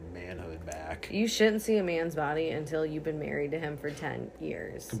manhood back. You shouldn't see a man's body until you've been married to him for 10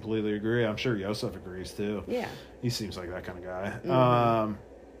 years. Completely agree. I'm sure Yosef agrees too. Yeah. He seems like that kind of guy.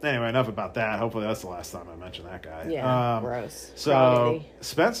 Anyway, enough about that. Hopefully that's the last time I mention that guy. Yeah. Gross. So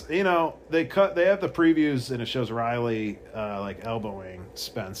Spence, they have the previews and it shows Riley like elbowing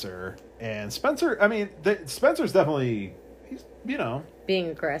Spencer. And Spencer, Spencer's definitely being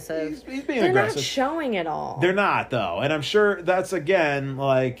aggressive. He's being They're aggressive. Not showing it all. They're not though, and I'm sure that's again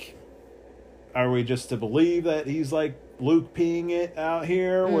like, are we just to believe that he's like Luke peeing it out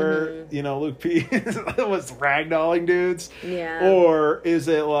here, where Luke P was ragdolling dudes, or is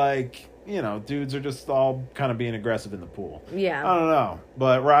it like dudes are just all kind of being aggressive in the pool? Yeah, I don't know,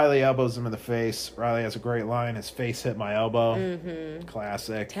 but Riley elbows him in the face. Riley has a great line: "His face hit my elbow."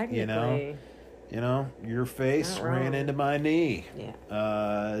 Classic, technically. Your face ran into my knee.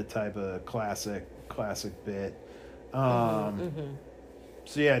 Yeah. Type of classic bit.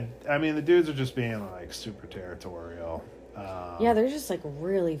 So yeah, the dudes are just being like super territorial. They're just like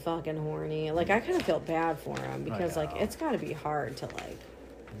really fucking horny. Like I kind of feel bad for them because like it's got to be hard to like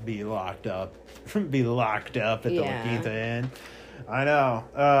be locked up at the La Quinta Inn. I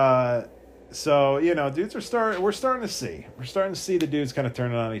know. So, dudes we're starting to see the dudes kind of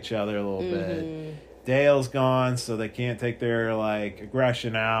turning on each other a little bit. Dale's gone, so they can't take their like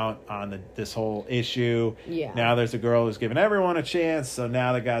aggression out on this whole issue. Yeah. Now there's a girl who's giving everyone a chance, so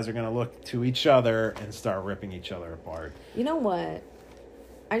now the guys are going to look to each other and start ripping each other apart. You know what?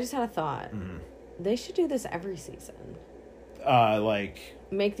 I just had a thought. They should do this every season. like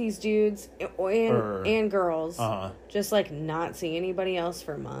make these dudes and girls just like not see anybody else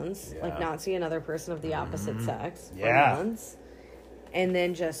for months, like not see another person of the opposite sex for months, and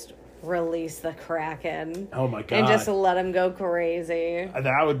then just release the Kraken. Oh my God. And just let them go crazy.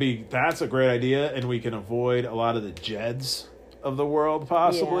 That's a great idea, and we can avoid a lot of the Jeds of the world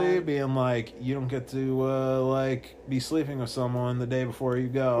possibly being like, you don't get to like be sleeping with someone the day before you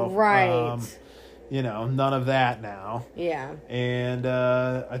go. Right. None of that now. Yeah. And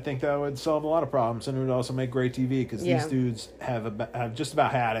I think that would solve a lot of problems, and it would also make great TV because these dudes have just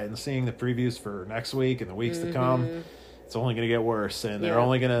about had it. And seeing the previews for next week and the weeks to come, it's only going to get worse, and they're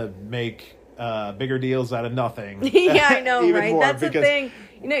only going to make bigger deals out of nothing. Yeah, I know, right? That's the thing.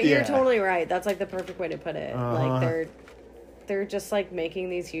 You're totally right. That's like the perfect way to put it. Like they're just like making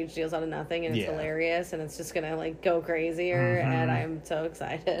these huge deals out of nothing, and it's hilarious, and it's just gonna like go crazier, and I'm so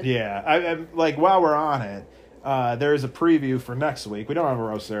excited. Yeah, I'm like, while we're on it, there's a preview for next week. We don't have a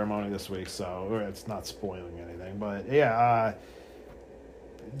rose ceremony this week, so it's not spoiling anything. But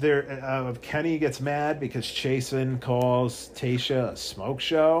Kenny gets mad because Chasen calls Tayshia a smoke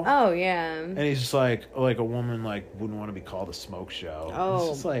show. Oh yeah, and he's just like a woman like wouldn't want to be called a smoke show. Oh, it's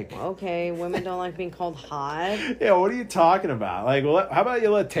just like, okay, women don't like being called hot. Yeah, what are you talking about? Like, how about you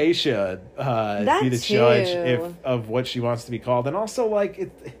let Tayshia be the judge of what she wants to be called, and also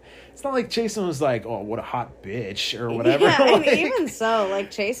like it's not like Chasen was like, oh, what a hot bitch or whatever. Yeah, like, and even so,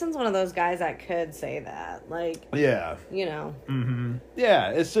 like Chasen's one of those guys that could say that, like, yeah, yeah.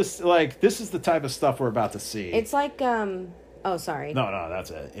 It's just like, this is the type of stuff we're about to see. It's like, oh, sorry. No,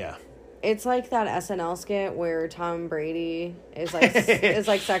 that's it. Yeah. It's like that SNL skit where Tom Brady is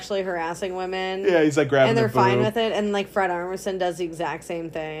like sexually harassing women. Yeah, he's like grabbing and they're their fine boob. with it. And like Fred Armisen does the exact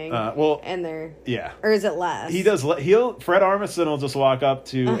same thing. And they're yeah, or is it less? He does. Fred Armisen will just walk up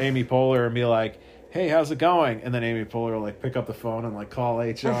to Amy Poehler and be like, "Hey, how's it going?" And then Amy Poehler will like pick up the phone and like call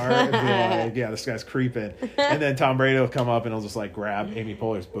HR and be like, "Yeah, this guy's creeping." And then Tom Brady will come up and he'll just like grab Amy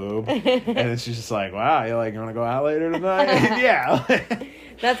Poehler's boob, and then she's just like, "Wow, you want to go out later tonight?" Yeah.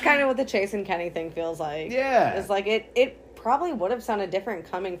 That's kind of what the Chase and Kenny thing feels like. Yeah. It's like it probably would have sounded different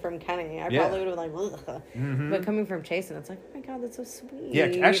coming from Kenny. I probably would have been like, ugh. But coming from Chase, and it's like, oh my God, that's so sweet. Yeah,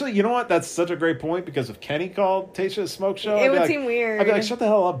 actually, you know what? That's such a great point, because if Kenny called Tayshia a smoke show, it would seem weird. I'd be like, shut the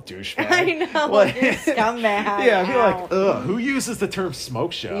hell up, douchebag. I know, like, you're scumbag. Yeah, I'd be like, ugh, who uses the term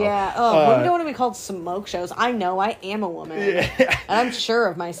smoke show? Yeah, women don't want to be called smoke shows. I know, I am a woman. Yeah. And I'm sure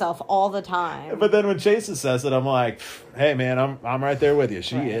of myself all the time. But then when Jason says it, I'm like, hey man, I'm right there with you.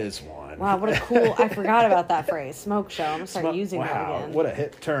 She is one. Wow, what a cool, I forgot about that phrase, smoke show. I'm going to start using that again. What a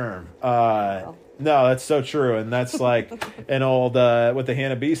hit term. No, that's so true. And that's like an old, with the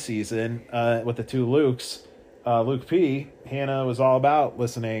Hannah B season, with the two Lukes, Luke P, Hannah was all about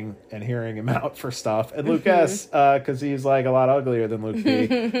listening and hearing him out for stuff. And Luke S, because he's like a lot uglier than Luke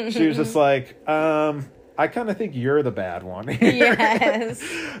P, she was just like, I kind of think you're the bad one here. Yes.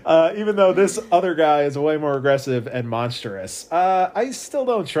 Even though this other guy is way more aggressive and monstrous, I still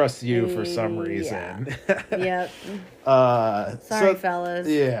don't trust you for some reason. Yeah. Yep. Sorry, fellas.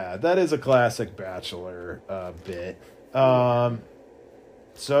 Yeah, that is a classic Bachelor bit.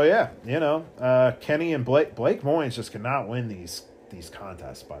 So yeah, Kenny and Blake Moynes just cannot win these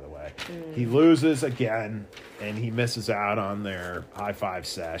contests, by the way. He loses again, and he misses out on their high five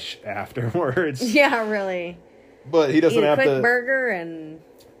sesh afterwards. Yeah, really. But he doesn't have to... Eat a quick burger and...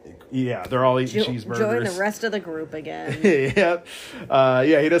 Yeah, they're all eating cheeseburgers. Join the rest of the group again. Yep.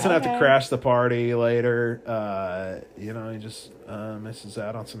 He doesn't have to crash the party later. He just misses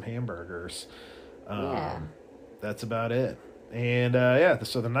out on some hamburgers. That's about it. And,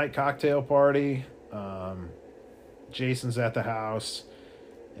 so the night cocktail party... Jason's at the house,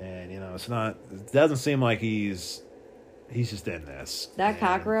 and it doesn't seem like he's just in this. That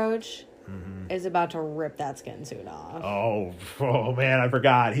cockroach is about to rip that skin suit off. Oh man, I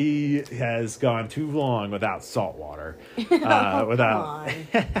forgot. He has gone too long without salt water. Without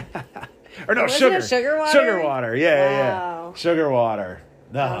or no, sugar water. Sugar water. Yeah. Sugar water.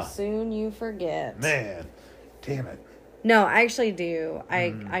 No. How soon you forget. Man. Damn it. No, I actually do.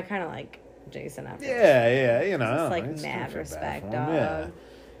 I kind of like Jason after. Yeah, it's like mad respect, dog.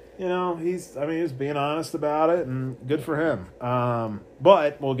 Yeah. He's being honest about it, and good for him.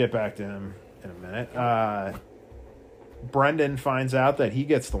 But we'll get back to him in a minute. Brendan finds out that he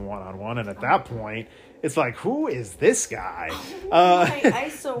gets the one-on-one, and at that point, it's like, who is this guy? I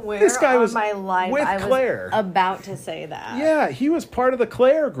swear this guy was my life with Claire. Was about to say that. Yeah, he was part of the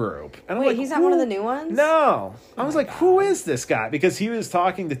Claire group. And wait, he's not one of the new ones? No. I was like, who is this guy? Because he was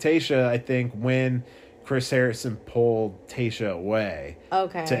talking to Tayshia, I think, when Chris Harrison pulled Tayshia away.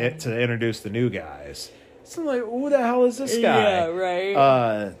 Okay. To introduce the new guys. So I'm like, who the hell is this guy? Yeah,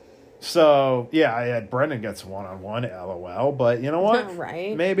 right. So, yeah, I had Brendan gets one-on-one, LOL. But you know what?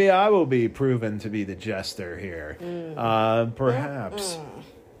 Right. Maybe I will be proven to be the jester here. Perhaps.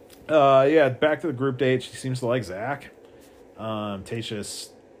 Yeah, back to the group date. She seems to like Zach. Tasha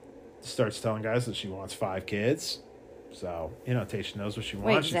starts telling guys that she wants 5 kids. So, Tasha knows what she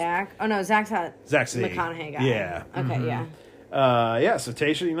wants. Wait, Zach? Oh, no, Zach's the McConaughey guy. Yeah. Okay, yeah. Yeah, so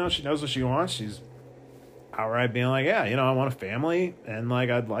Tasha, she knows what she wants. She's outright being like, yeah, I want a family, and, like,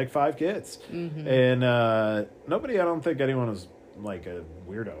 I'd like 5 kids. Mm-hmm. And I don't think anyone was, like, a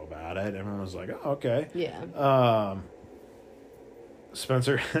weirdo about it. Everyone was like, oh, okay. Yeah.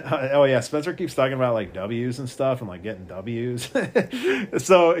 Spencer, Spencer keeps talking about like W's and stuff and like getting W's.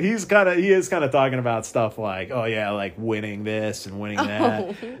 So he is kind of talking about stuff like, oh yeah, like winning this and winning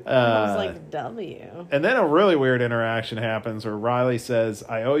that. I was like W. And then a really weird interaction happens where Riley says,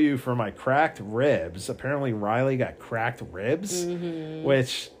 I owe you for my cracked ribs. Apparently Riley got cracked ribs,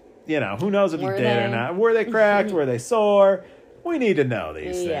 which, who knows if he did or not. Were they cracked? Were they sore? We need to know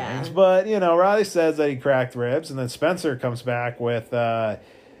these things. But, Riley says that he cracked ribs, and then Spencer comes back with an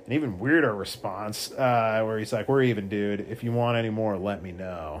even weirder response where he's like, we're even, dude. If you want any more, let me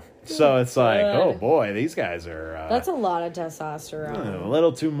know. So it's like, oh, boy, these guys are... That's a lot of testosterone. A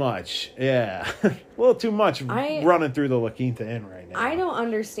little too much. Yeah. A little too much running through the La Quinta Inn right now. I don't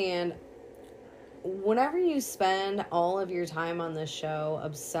understand... Whenever you spend all of your time on this show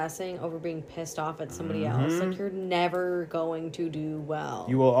obsessing over being pissed off at somebody else, like, you're never going to do well.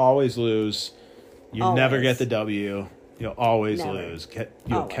 You will always lose. You never get the W. You'll always lose.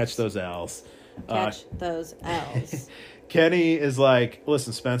 You'll catch those L's. Catch those L's. Kenny is like,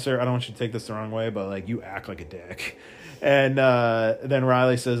 listen, Spencer, I don't want you to take this the wrong way, but, like, you act like a dick. And then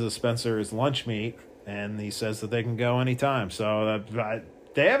Riley says that Spencer is lunch meat, and he says that they can go anytime. So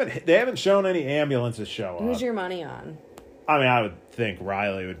They haven't shown any ambulances show up. Who's your money on? I mean, I would think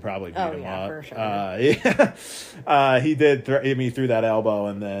Riley would probably beat him up. For sure. He did. He threw that elbow,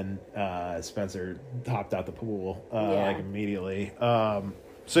 and then Spencer hopped out the pool like immediately.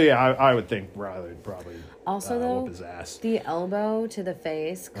 So yeah, I would think Riley would probably also though whoop his ass. The elbow to the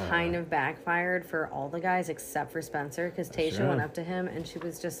face kind of backfired for all the guys except for Spencer, because Tasha went up to him and she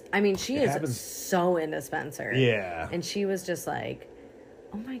was just. I mean, she is so into Spencer. Yeah, and she was just like,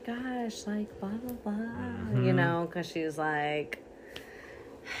 oh my gosh, like, blah, blah, blah, because she's like,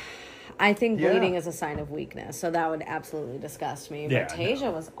 I think bleeding is a sign of weakness, so that would absolutely disgust me. But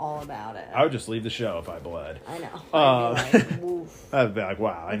Tasha was all about it. I would just leave the show if I bled. I know. I'd be like, woof. I'd be like,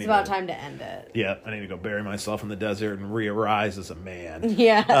 wow. It's about time to end it. Yeah, I need to go bury myself in the desert and re-arise as a man.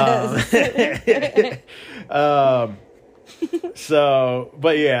 Yes. So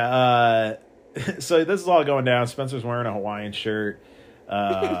this is all going down. Spencer's wearing a Hawaiian shirt.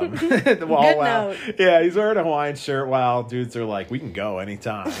 He's wearing a Hawaiian shirt while dudes are like, we can go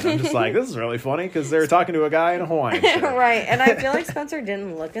anytime. And I'm just like, this is really funny because they're talking to a guy in a Hawaiian shirt. Right, and I feel like Spencer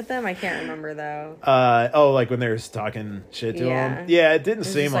didn't look at them. I can't remember though. Like when they were talking shit to him. Yeah, it didn't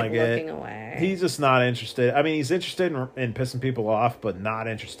seem like it. Looking away. He's just not interested. I mean, he's interested in pissing people off, but not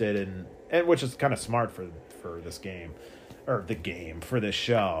interested in which is kind of smart for this game. Or the game for this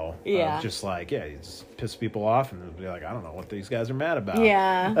show. Yeah. Just like, you just piss people off and be like, I don't know what these guys are mad about.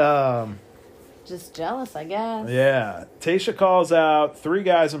 Yeah. Just jealous, I guess. Yeah. Tasha calls out 3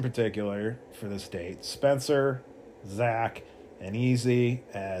 guys in particular for this date. Spencer, Zach, and Easy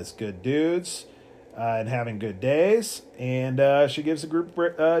as good dudes and having good days. And she gives the group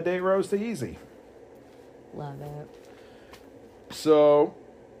date rose to Easy. Love it. So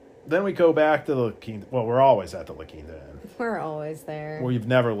then we go back to the La Quinta. Well, we're always at the La Quinta Inn. We're always there. We've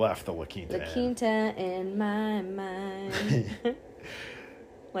never left the La Quinta Inn. La Quinta in my mind.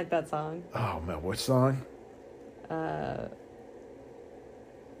 Like that song. Oh, man. Which song? How's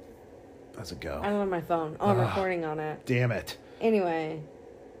it go? I don't have my phone. Oh, I'm recording on it. Damn it. Anyway.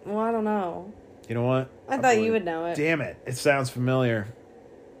 Well, I don't know. You know what? I thought you would know it. Damn it. It sounds familiar.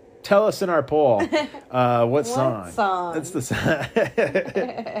 Tell us in our poll. What song? What song? It's the song.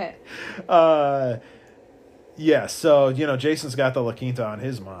 Yeah, so, Jason's got the La Quinta on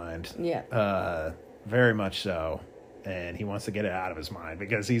his mind. Yeah. Very much so. And he wants to get it out of his mind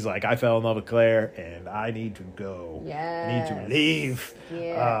because he's like, I fell in love with Claire and I need to go. Yes. I need to leave.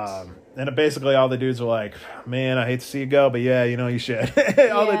 Yes. And basically all the dudes were like, man, I hate to see you go, but yeah, you should.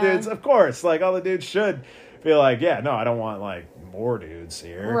 All the dudes, of course, like all the dudes should be like, yeah, no, I don't want like more dudes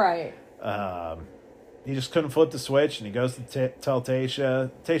here. Right. He just couldn't flip the switch, and he goes to tell Tasha.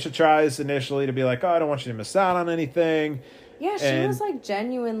 Tasha tries initially to be like, oh, I don't want you to miss out on anything. Yeah, she was, like,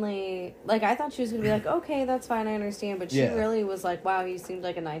 genuinely... Like, I thought she was going to be like, okay, that's fine, I understand. But she really was like, wow, he seemed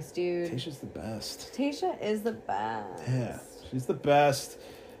like a nice dude. Tayshia's the best. Tayshia is the best. Yeah, she's the best.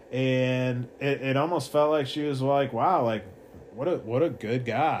 And it almost felt like she was like, wow, like, what a good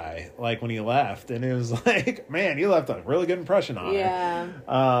guy. Like, when he left. And it was like, man, you left a really good impression on her.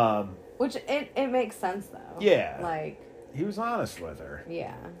 Yeah. Which, it makes sense, though. Yeah. Like... He was honest with her.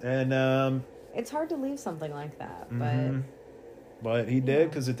 Yeah. And, it's hard to leave something like that, but he did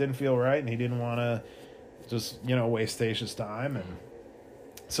because it didn't feel right, and he didn't want to just, waste Tayshia's time. And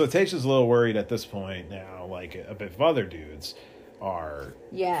so Tayshia's a little worried at this point now, like, a bit of other dudes are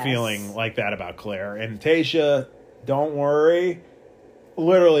feeling like that about Claire. And Tayshia, don't worry.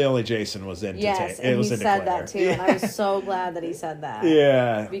 Literally only Jason was into and he said Claire. that too, and I was so glad that he said that.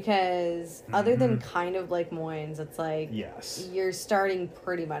 Yeah. Because other than kind of like Moynes, it's like you're starting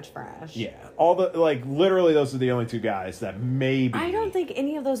pretty much fresh. Yeah. All the literally those are the only two guys that maybe I don't think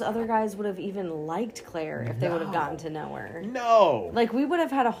any of those other guys would have even liked Claire if they would have gotten to know her. No. Like we would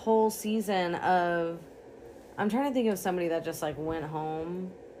have had a whole season of I'm trying to think of somebody that just like went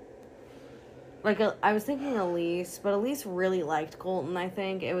home. Like, I was thinking Elise, but Elise really liked Colton, I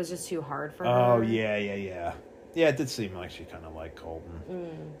think. It was just too hard for her. Oh, yeah. Yeah, it did seem like she kind of liked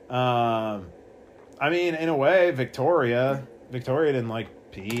Colton. I mean, in a way, Victoria didn't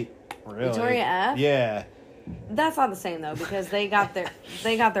like Pete, really. Victoria F? Yeah. That's not the same, though, because they got their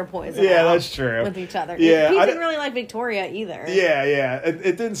poison yeah, out that's true. with each other. Yeah, Pete didn't really like Victoria either. Yeah.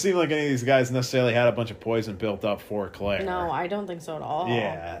 It didn't seem like any of these guys necessarily had a bunch of poison built up for Claire. No, I don't think so at all.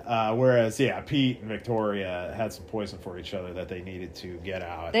 Yeah. Whereas, Pete and Victoria had some poison for each other that they needed to get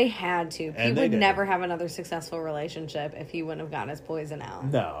out. They had to. And Pete would never have another successful relationship if he wouldn't have gotten his poison out.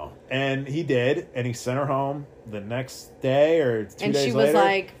 No. And he did, and he sent her home the next day or 2 days later. And she was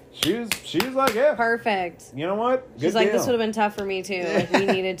like... She was like, yeah. Perfect. You know what? Good She's like, deal. this would have been tough for me, too. Like, we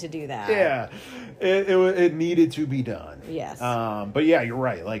needed to do that. Yeah. It needed to be done. Yes. But yeah, you're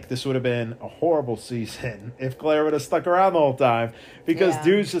right. Like, this would have been a horrible season if Claire would have stuck around the whole time because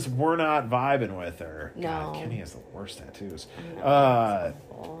dudes just were not vibing with her. No. God, Kenny has the worst tattoos. I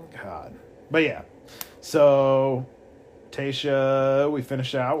know, God. But yeah. So, Tayshia, we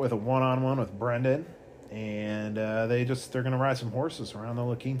finished out with a one-on-one with Brendan. And they're going to ride some horses around the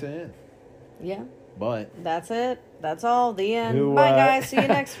La Quinta Inn. Yeah. But that's it. That's all. The end. Bye, guys. See you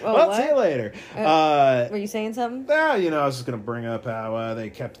next. Oh, well, what? see you later. Were you saying something? I was just going to bring up how they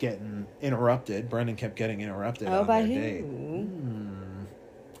kept getting interrupted. Brendan kept getting interrupted. Oh, on by their who? date.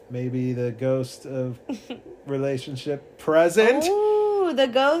 Maybe the ghost of relationship present. Ooh, the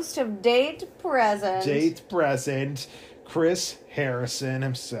ghost of date present. Date present. Chris Harrison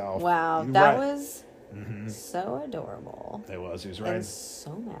himself. Wow, that was so adorable. It was. He was riding. And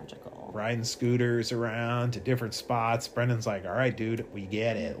so magical. Riding scooters around to different spots. Brendan's like, all right, dude, we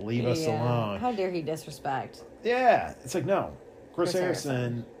get it. Leave us alone. How dare he disrespect? Yeah. It's like, no. Chris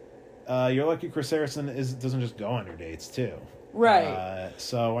Harrison. You're lucky Chris Harrison doesn't just go on your dates, too. Right.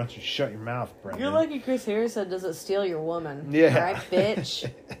 So why don't you shut your mouth, Brendan? You're lucky Chris Harrison doesn't steal your woman. Yeah. All right, bitch.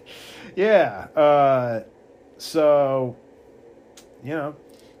 Yeah. So,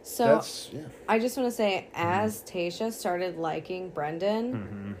 So, I just want to say, as Tayshia started liking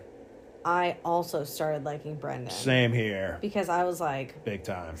Brendan, I also started liking Brendan. Same here. Because I was like... Big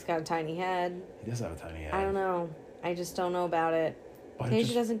time. He's got a tiny head. He does have a tiny head. I don't know. I just don't know about it.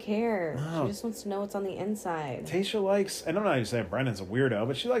 Tayshia doesn't care. No. She just wants to know what's on the inside. Tayshia likes... And I'm not even saying Brendan's a weirdo,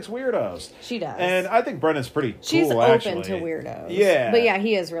 but she likes weirdos. She does. And I think Brendan's pretty cool, She's open actually. to weirdos. Yeah. But yeah,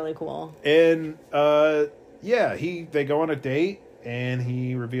 he is really cool. And, they go on a date. And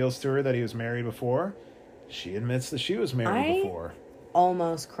he reveals to her that he was married before. She admits that she was married before.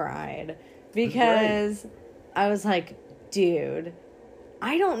 Almost cried. Because I was like, dude,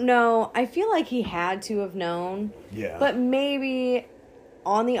 I don't know. I feel like he had to have known. Yeah. But maybe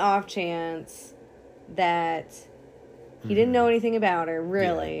on the off chance that he didn't know anything about her,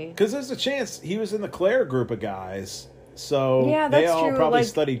 really. Because there's a chance he was in the Claire group of guys. So they all true. Probably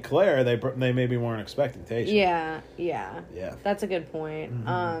studied Claire. They maybe weren't expecting Tayshia. Yeah. That's a good point.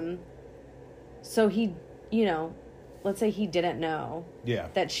 So he, let's say he didn't know.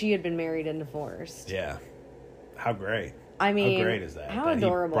 that she had been married and divorced. Yeah. How great. I mean, how great is that? How that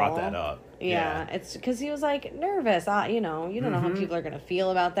adorable. He brought that up. Yeah. It's because he was like nervous. You don't know how people are going to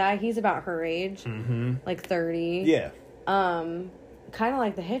feel about that. He's about her age, like 30. Yeah. Kind of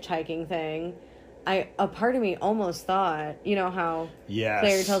like the hitchhiking thing. A part of me almost thought, how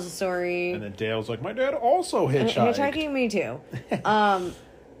Claire tells a story. And then Dale's like, my dad also hitchhiked. Hitchhiking, me too.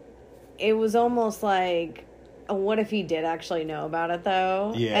 It was almost like what if he did actually know about it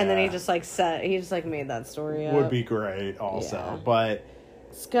though? Yeah. And then he just like made that story up. Would be great also. Yeah. But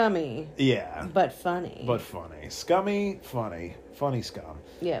scummy. yeah. But funny. Scummy, funny. Funny scum.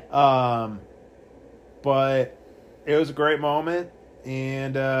 Yep. But it was a great moment.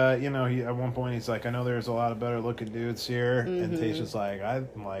 And, he at one point he's like, I know there's a lot of better looking dudes here. And Tayshia's like, I'm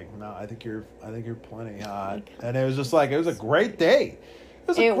like, no, I think you're plenty hot. And it was just like, it was a great day. It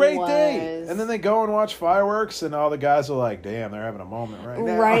was a great day. And then they go and watch fireworks and all the guys are like, damn, they're having a moment right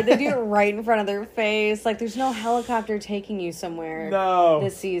now. Right. They do it right in front of their face. Like, there's no helicopter taking you somewhere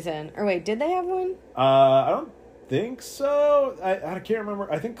this season. Or wait, did they have one? I don't think so. I can't remember.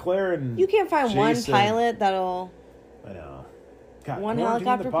 I think Claire and you can't find Jason, one pilot that'll... I know. God, one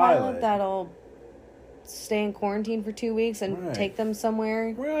helicopter pilot that'll stay in quarantine for 2 weeks and take them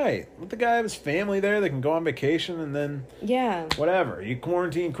somewhere. Right. With the guy have his family there, they can go on vacation and then whatever. You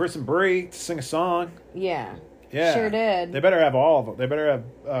quarantine Chris and Bree to sing a song. Yeah. Yeah. Sure did. They better have all of them. They better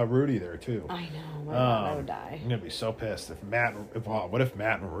have Rudy there too. I know. My God, I would die. I'm gonna be so pissed if what if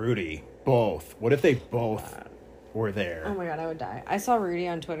Matt and Rudy both? What if they both were there? Oh my God, I would die. I saw Rudy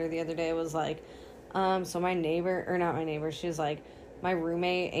on Twitter the other day. It was like, so my neighbor, or not my neighbor, she was like, my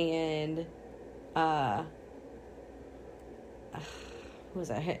roommate and, who was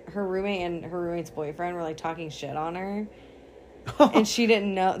that? Her roommate and her roommate's boyfriend were like talking shit on her. And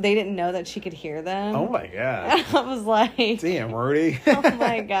they didn't know that she could hear them. Oh my God. And I was like, damn, Rudy. Oh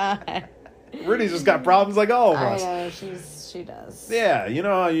my God. Rudy's just got problems like all of us. I know, she does. Yeah, you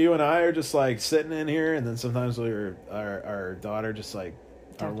know how you and I are just like sitting in here and then sometimes our daughter just like,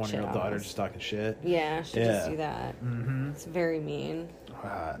 our 1-year-old daughter just talking shit. Yeah, she'll just do that. Mm-hmm. It's very mean.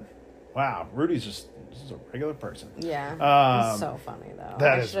 Wow, Rudy's just a regular person. Yeah, it's so funny though.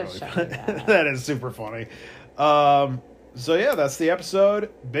 That is really funny. That is super funny. So yeah, that's the episode.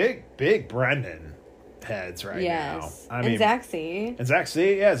 Big Brendan heads right now. I mean, Zach C.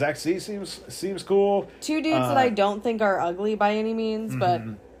 Yeah, Zach C seems cool. Two dudes that I don't think are ugly by any means, but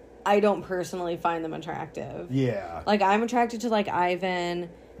I don't personally find them attractive. Yeah. Like, I'm attracted to, like, Ivan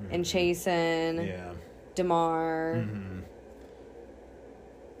and Chasen. Yeah. DeMar. Mm-hmm.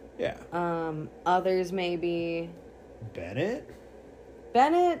 Yeah. Others maybe. Bennett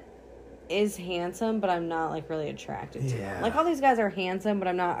is handsome, but I'm not, like, really attracted to Yeah. him. Like, all these guys are handsome, but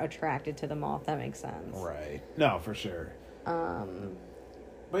I'm not attracted to them all, if that makes sense. Right. No, for sure.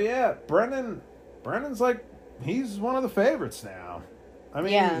 But yeah, Brendan's like, he's one of the favorites now. I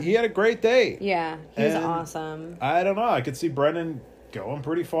mean, he had a great day. Yeah, he's awesome. I don't know. I could see Brendan going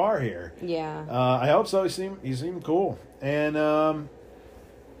pretty far here. Yeah. I hope so. He seemed cool. And,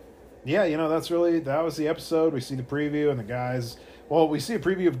 yeah, that was the episode. We see the preview and the guys. Well, we see a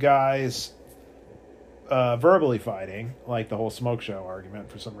preview of guys verbally fighting, like the whole smoke show argument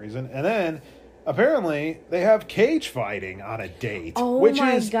for some reason. And then, apparently, they have cage fighting on a date. Oh, which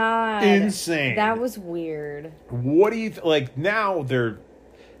my is God. insane. That was weird. What do you... like, now they're...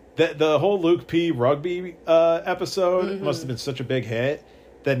 The whole Luke P. rugby episode must have been such a big hit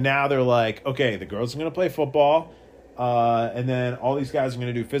that now they're like, okay, the girls are going to play football, and then all these guys are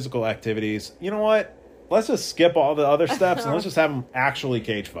going to do physical activities. You know what? Let's just skip all the other steps and let's just have them actually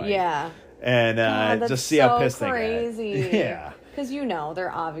cage fight. Yeah. And just see how pissed crazy. they get. Yeah. Because,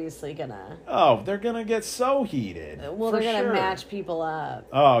 they're obviously going to... Oh, they're going to get so heated. Well, they're going to match people up.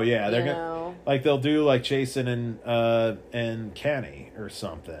 Oh, yeah. They're going to... Like, they'll do, like, Chasen and Kenny or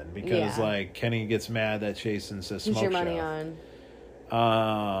something. Because, like, Kenny gets mad that Chasen says smoke show. Who's your money on?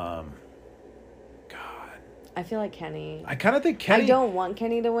 God. I feel like Kenny. I kind of think Kenny... I don't want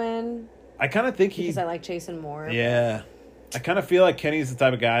Kenny to win. I kind of think because I like Chasen more. Yeah. I kind of feel like Kenny's the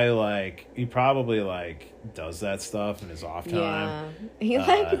type of guy who, like, he probably, like, does that stuff in his off time.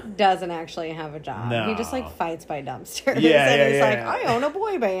 Yeah. He, doesn't actually have a job. No. He just, fights by dumpsters. Yeah, and he's like, I own a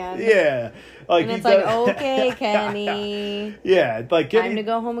boy band. Yeah. Like, and it's like, okay, Kenny. Yeah. Like, Kenny... Time to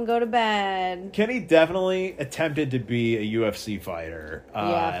go home and go to bed. Kenny definitely attempted to be a UFC fighter.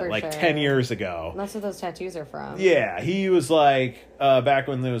 For like, sure. 10 years ago. That's what those tattoos are from. Yeah. He was, like, back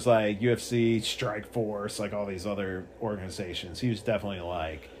when there was, like, UFC, Strike Force, like, all these other organizations. He was definitely,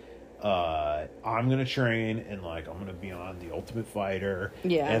 like... I'm gonna train and like I'm gonna be on the Ultimate Fighter.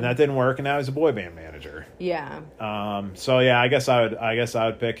 Yeah. And that didn't work, and now he's a boy band manager. Yeah. So yeah, I guess I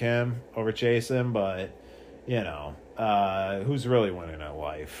would pick him over Chasen, but who's really winning at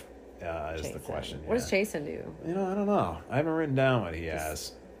life is the question. What does Chasen do? I don't know. I haven't written down what he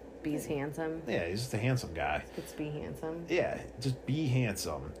has. He's handsome. Yeah, he's just a handsome guy. Let's be handsome. Yeah, just be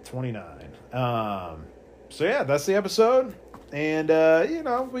handsome. 29. So yeah, that's the episode. And,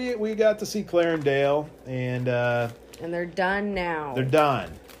 we got to see Claire and Dale, and they're done now. They're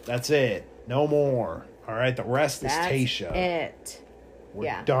done. That's it. No more. All right, the rest is That's Tayshia. it.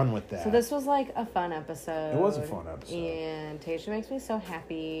 We're done with that. So this was like a fun episode. It was a fun episode. And Tayshia makes me so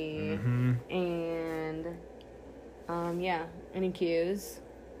happy. Mm-hmm. And, yeah. Any cues?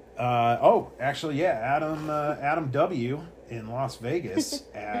 Actually, yeah. Adam W. in Las Vegas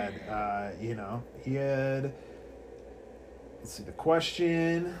had, he had, let's see, the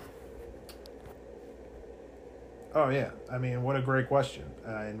question. Oh, yeah. I mean, what a great question.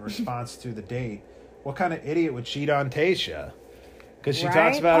 In response to the date, what kind of idiot would cheat on Tayshia? Because she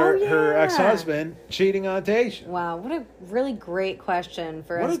talks about her ex-husband cheating on Tayshia. Wow, what a really great question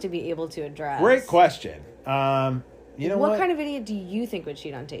for us to be able to address. Great question. You know what? What kind of idiot do you think would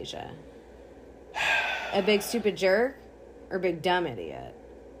cheat on Tayshia? A big stupid jerk or big dumb idiot?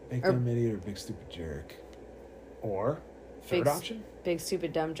 Big dumb idiot or big stupid jerk? Or third option? Big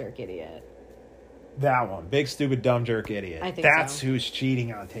stupid dumb jerk idiot. That one. Big stupid dumb jerk idiot. I think that's so. who's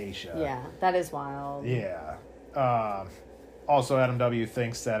cheating on Tayshia. Yeah, that is wild. Yeah. Also, Adam W.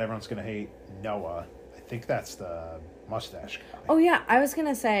 thinks that everyone's going to hate Noah. I think that's the mustache guy. Oh, yeah. I was going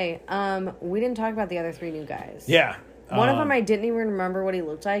to say, we didn't talk about the other three new guys. Yeah. One of them, I didn't even remember what he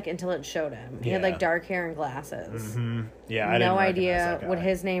looked like until it showed him. He had, like, dark hair and glasses. Mm-hmm. Yeah, I no didn't idea what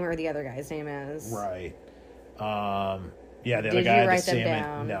his name or the other guy's name is. Right. Yeah, the other Did guy you write them him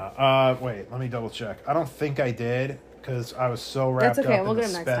down? No. Wait, let me double check. I don't think I did because I was so wrapped That's okay. up We'll in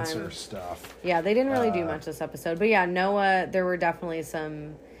get the him next Spencer time. stuff. Yeah, they didn't really do much this episode. But yeah, Noah, there were definitely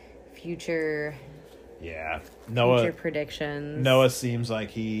some future predictions. Noah seems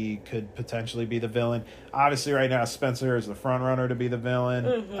like he could potentially be the villain. Obviously, right now, Spencer is the front runner to be the villain.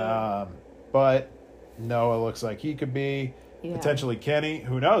 Mm-hmm. But Noah looks like he could be. Yeah. Potentially Kenny.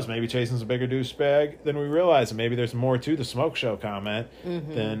 Who knows? Maybe Jason's a bigger douchebag than we realize. And maybe there's more to the smoke show comment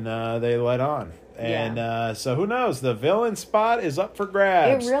than they let on. And so who knows? The villain spot is up for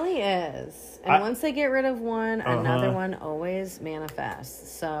grabs. It really is. And once they get rid of one, another one always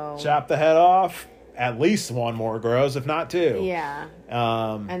manifests. So chop the head off. At least one more grows, if not two. Yeah.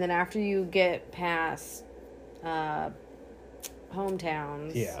 And then after you get past hometowns,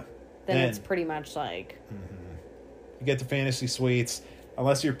 then it's pretty much like... You get to Fantasy Suites,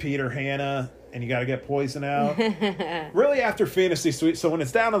 unless you're Peter Hanna and you got to get poison out. Really, after Fantasy Suites, so when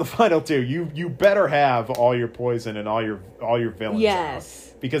it's down to the final two, you better have all your poison and all your villains out.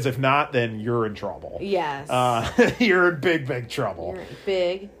 Because if not, then you're in trouble. Yes. You're in big trouble. You're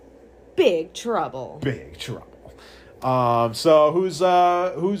in big trouble. Big trouble. So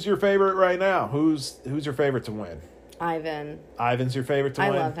who's your favorite right now? Who's your favorite to win? Ivan. Ivan's your favorite to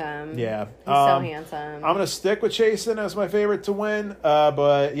win? I love him. Yeah. He's so handsome. I'm going to stick with Chasen as my favorite to win.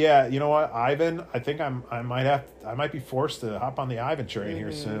 But yeah, you know what? Ivan, I think I might be forced to hop on the Ivan train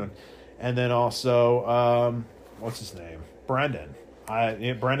here soon. And then also, what's his name? Brendan.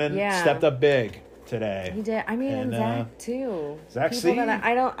 Brendan stepped up big today. He did. I mean, and Zach too. Zach C.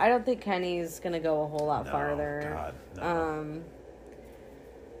 I don't think Kenny's going to go a whole lot farther. God, no.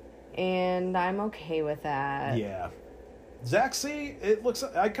 And I'm okay with that. Yeah. Zach C, it looks,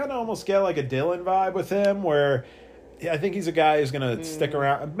 I kind of almost get like a Dylan vibe with him where I think he's a guy who's going to stick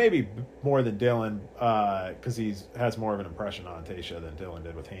around, maybe more than Dylan, because he has more of an impression on Tayshia than Dylan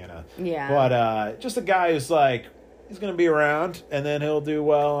did with Hannah. Yeah. But just a guy who's like, he's going to be around, and then he'll do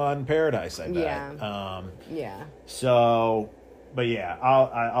well on Paradise, I bet. Yeah. So, but yeah,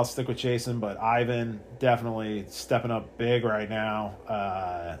 I'll stick with Jason, but Ivan definitely stepping up big right now.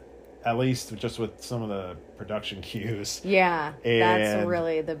 At least just with some of the production cues. Yeah, that's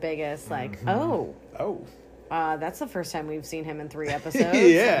really the biggest, like, that's the first time we've seen him in 3 episodes.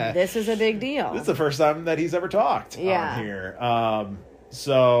 Yeah. This is a big deal. This is the first time that he's ever talked on here.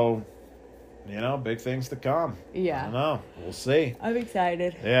 So, big things to come. Yeah. I don't know. We'll see. I'm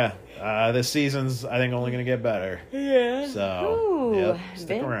excited. Yeah. This season's, I think, only going to get better. Yeah. So,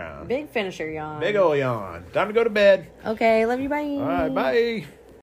 stick around. Big finisher yawn. Big ol' yawn. Time to go to bed. Okay, love you, bye. All right, bye.